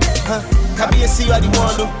come. Kabiyesi are the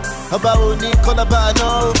one, about Nicola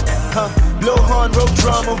Bano. Blow horn, road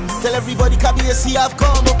drama. Tell everybody Kabiyesi have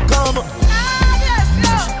come.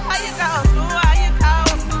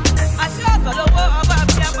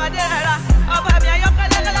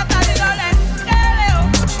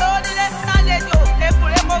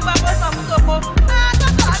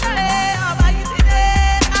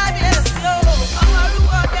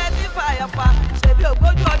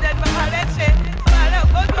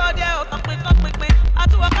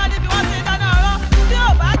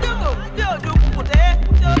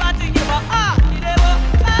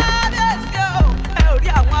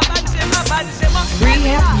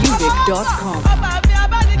 RehabMusic.com.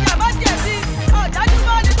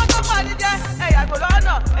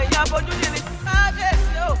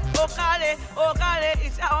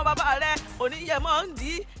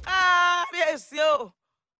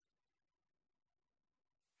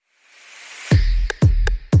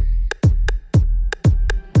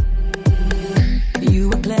 You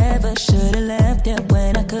were clever, should've left it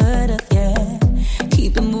when I could've, yeah.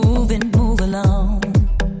 Keep it moving, move along.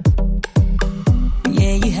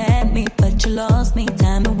 Yeah, you had me, but you lost me.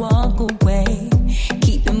 Time to walk away.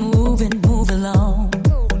 Keep it moving, move along.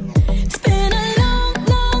 It's been a long,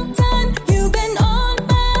 long time. You've been on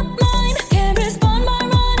my mind. Can't respond by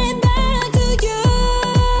running back to you.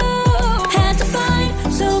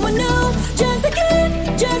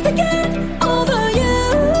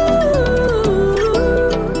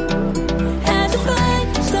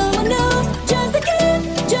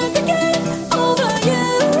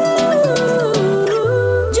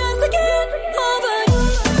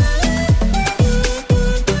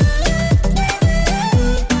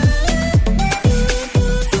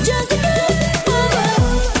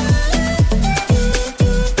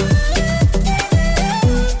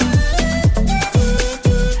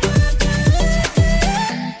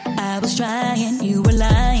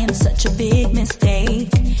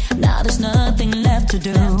 to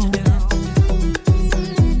do.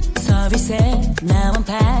 Sorry said, now I'm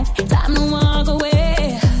packed, time to walk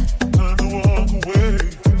away. Time to walk away.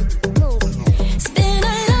 It's been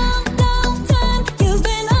a long, long time, you've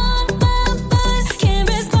been on my mind. Can't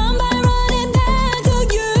respond by running back to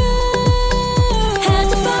you. Had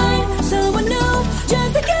to find someone new,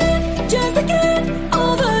 just to get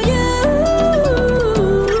over you.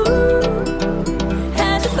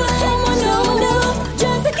 Had to find someone new,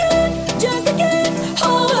 just to get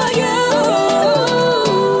over you.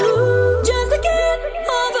 Just to get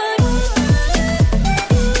over you.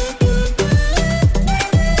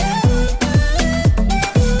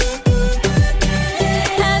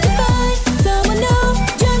 Had to find someone new,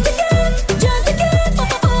 just to get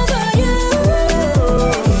over you.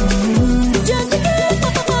 Just to get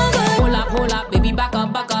over you. Hold up, baby, back up.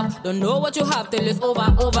 Don't know what you have till it's over.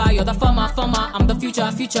 You're the former, I'm the future.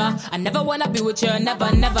 I never wanna be with you, never.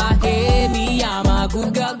 Hey, me, I'm a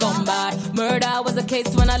good girl gone bad. Murder was the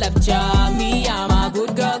case when I left ya. Me, I'm a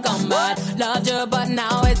good girl gone bad. Loved you, but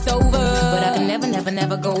now it's over. But I can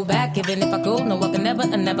never go back. Even if I could, no, I can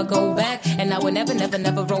never go back. And I would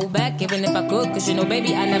never roll back. Even if I could, cause you know,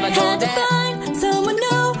 baby, I never go back. Had to find someone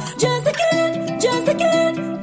new, just to get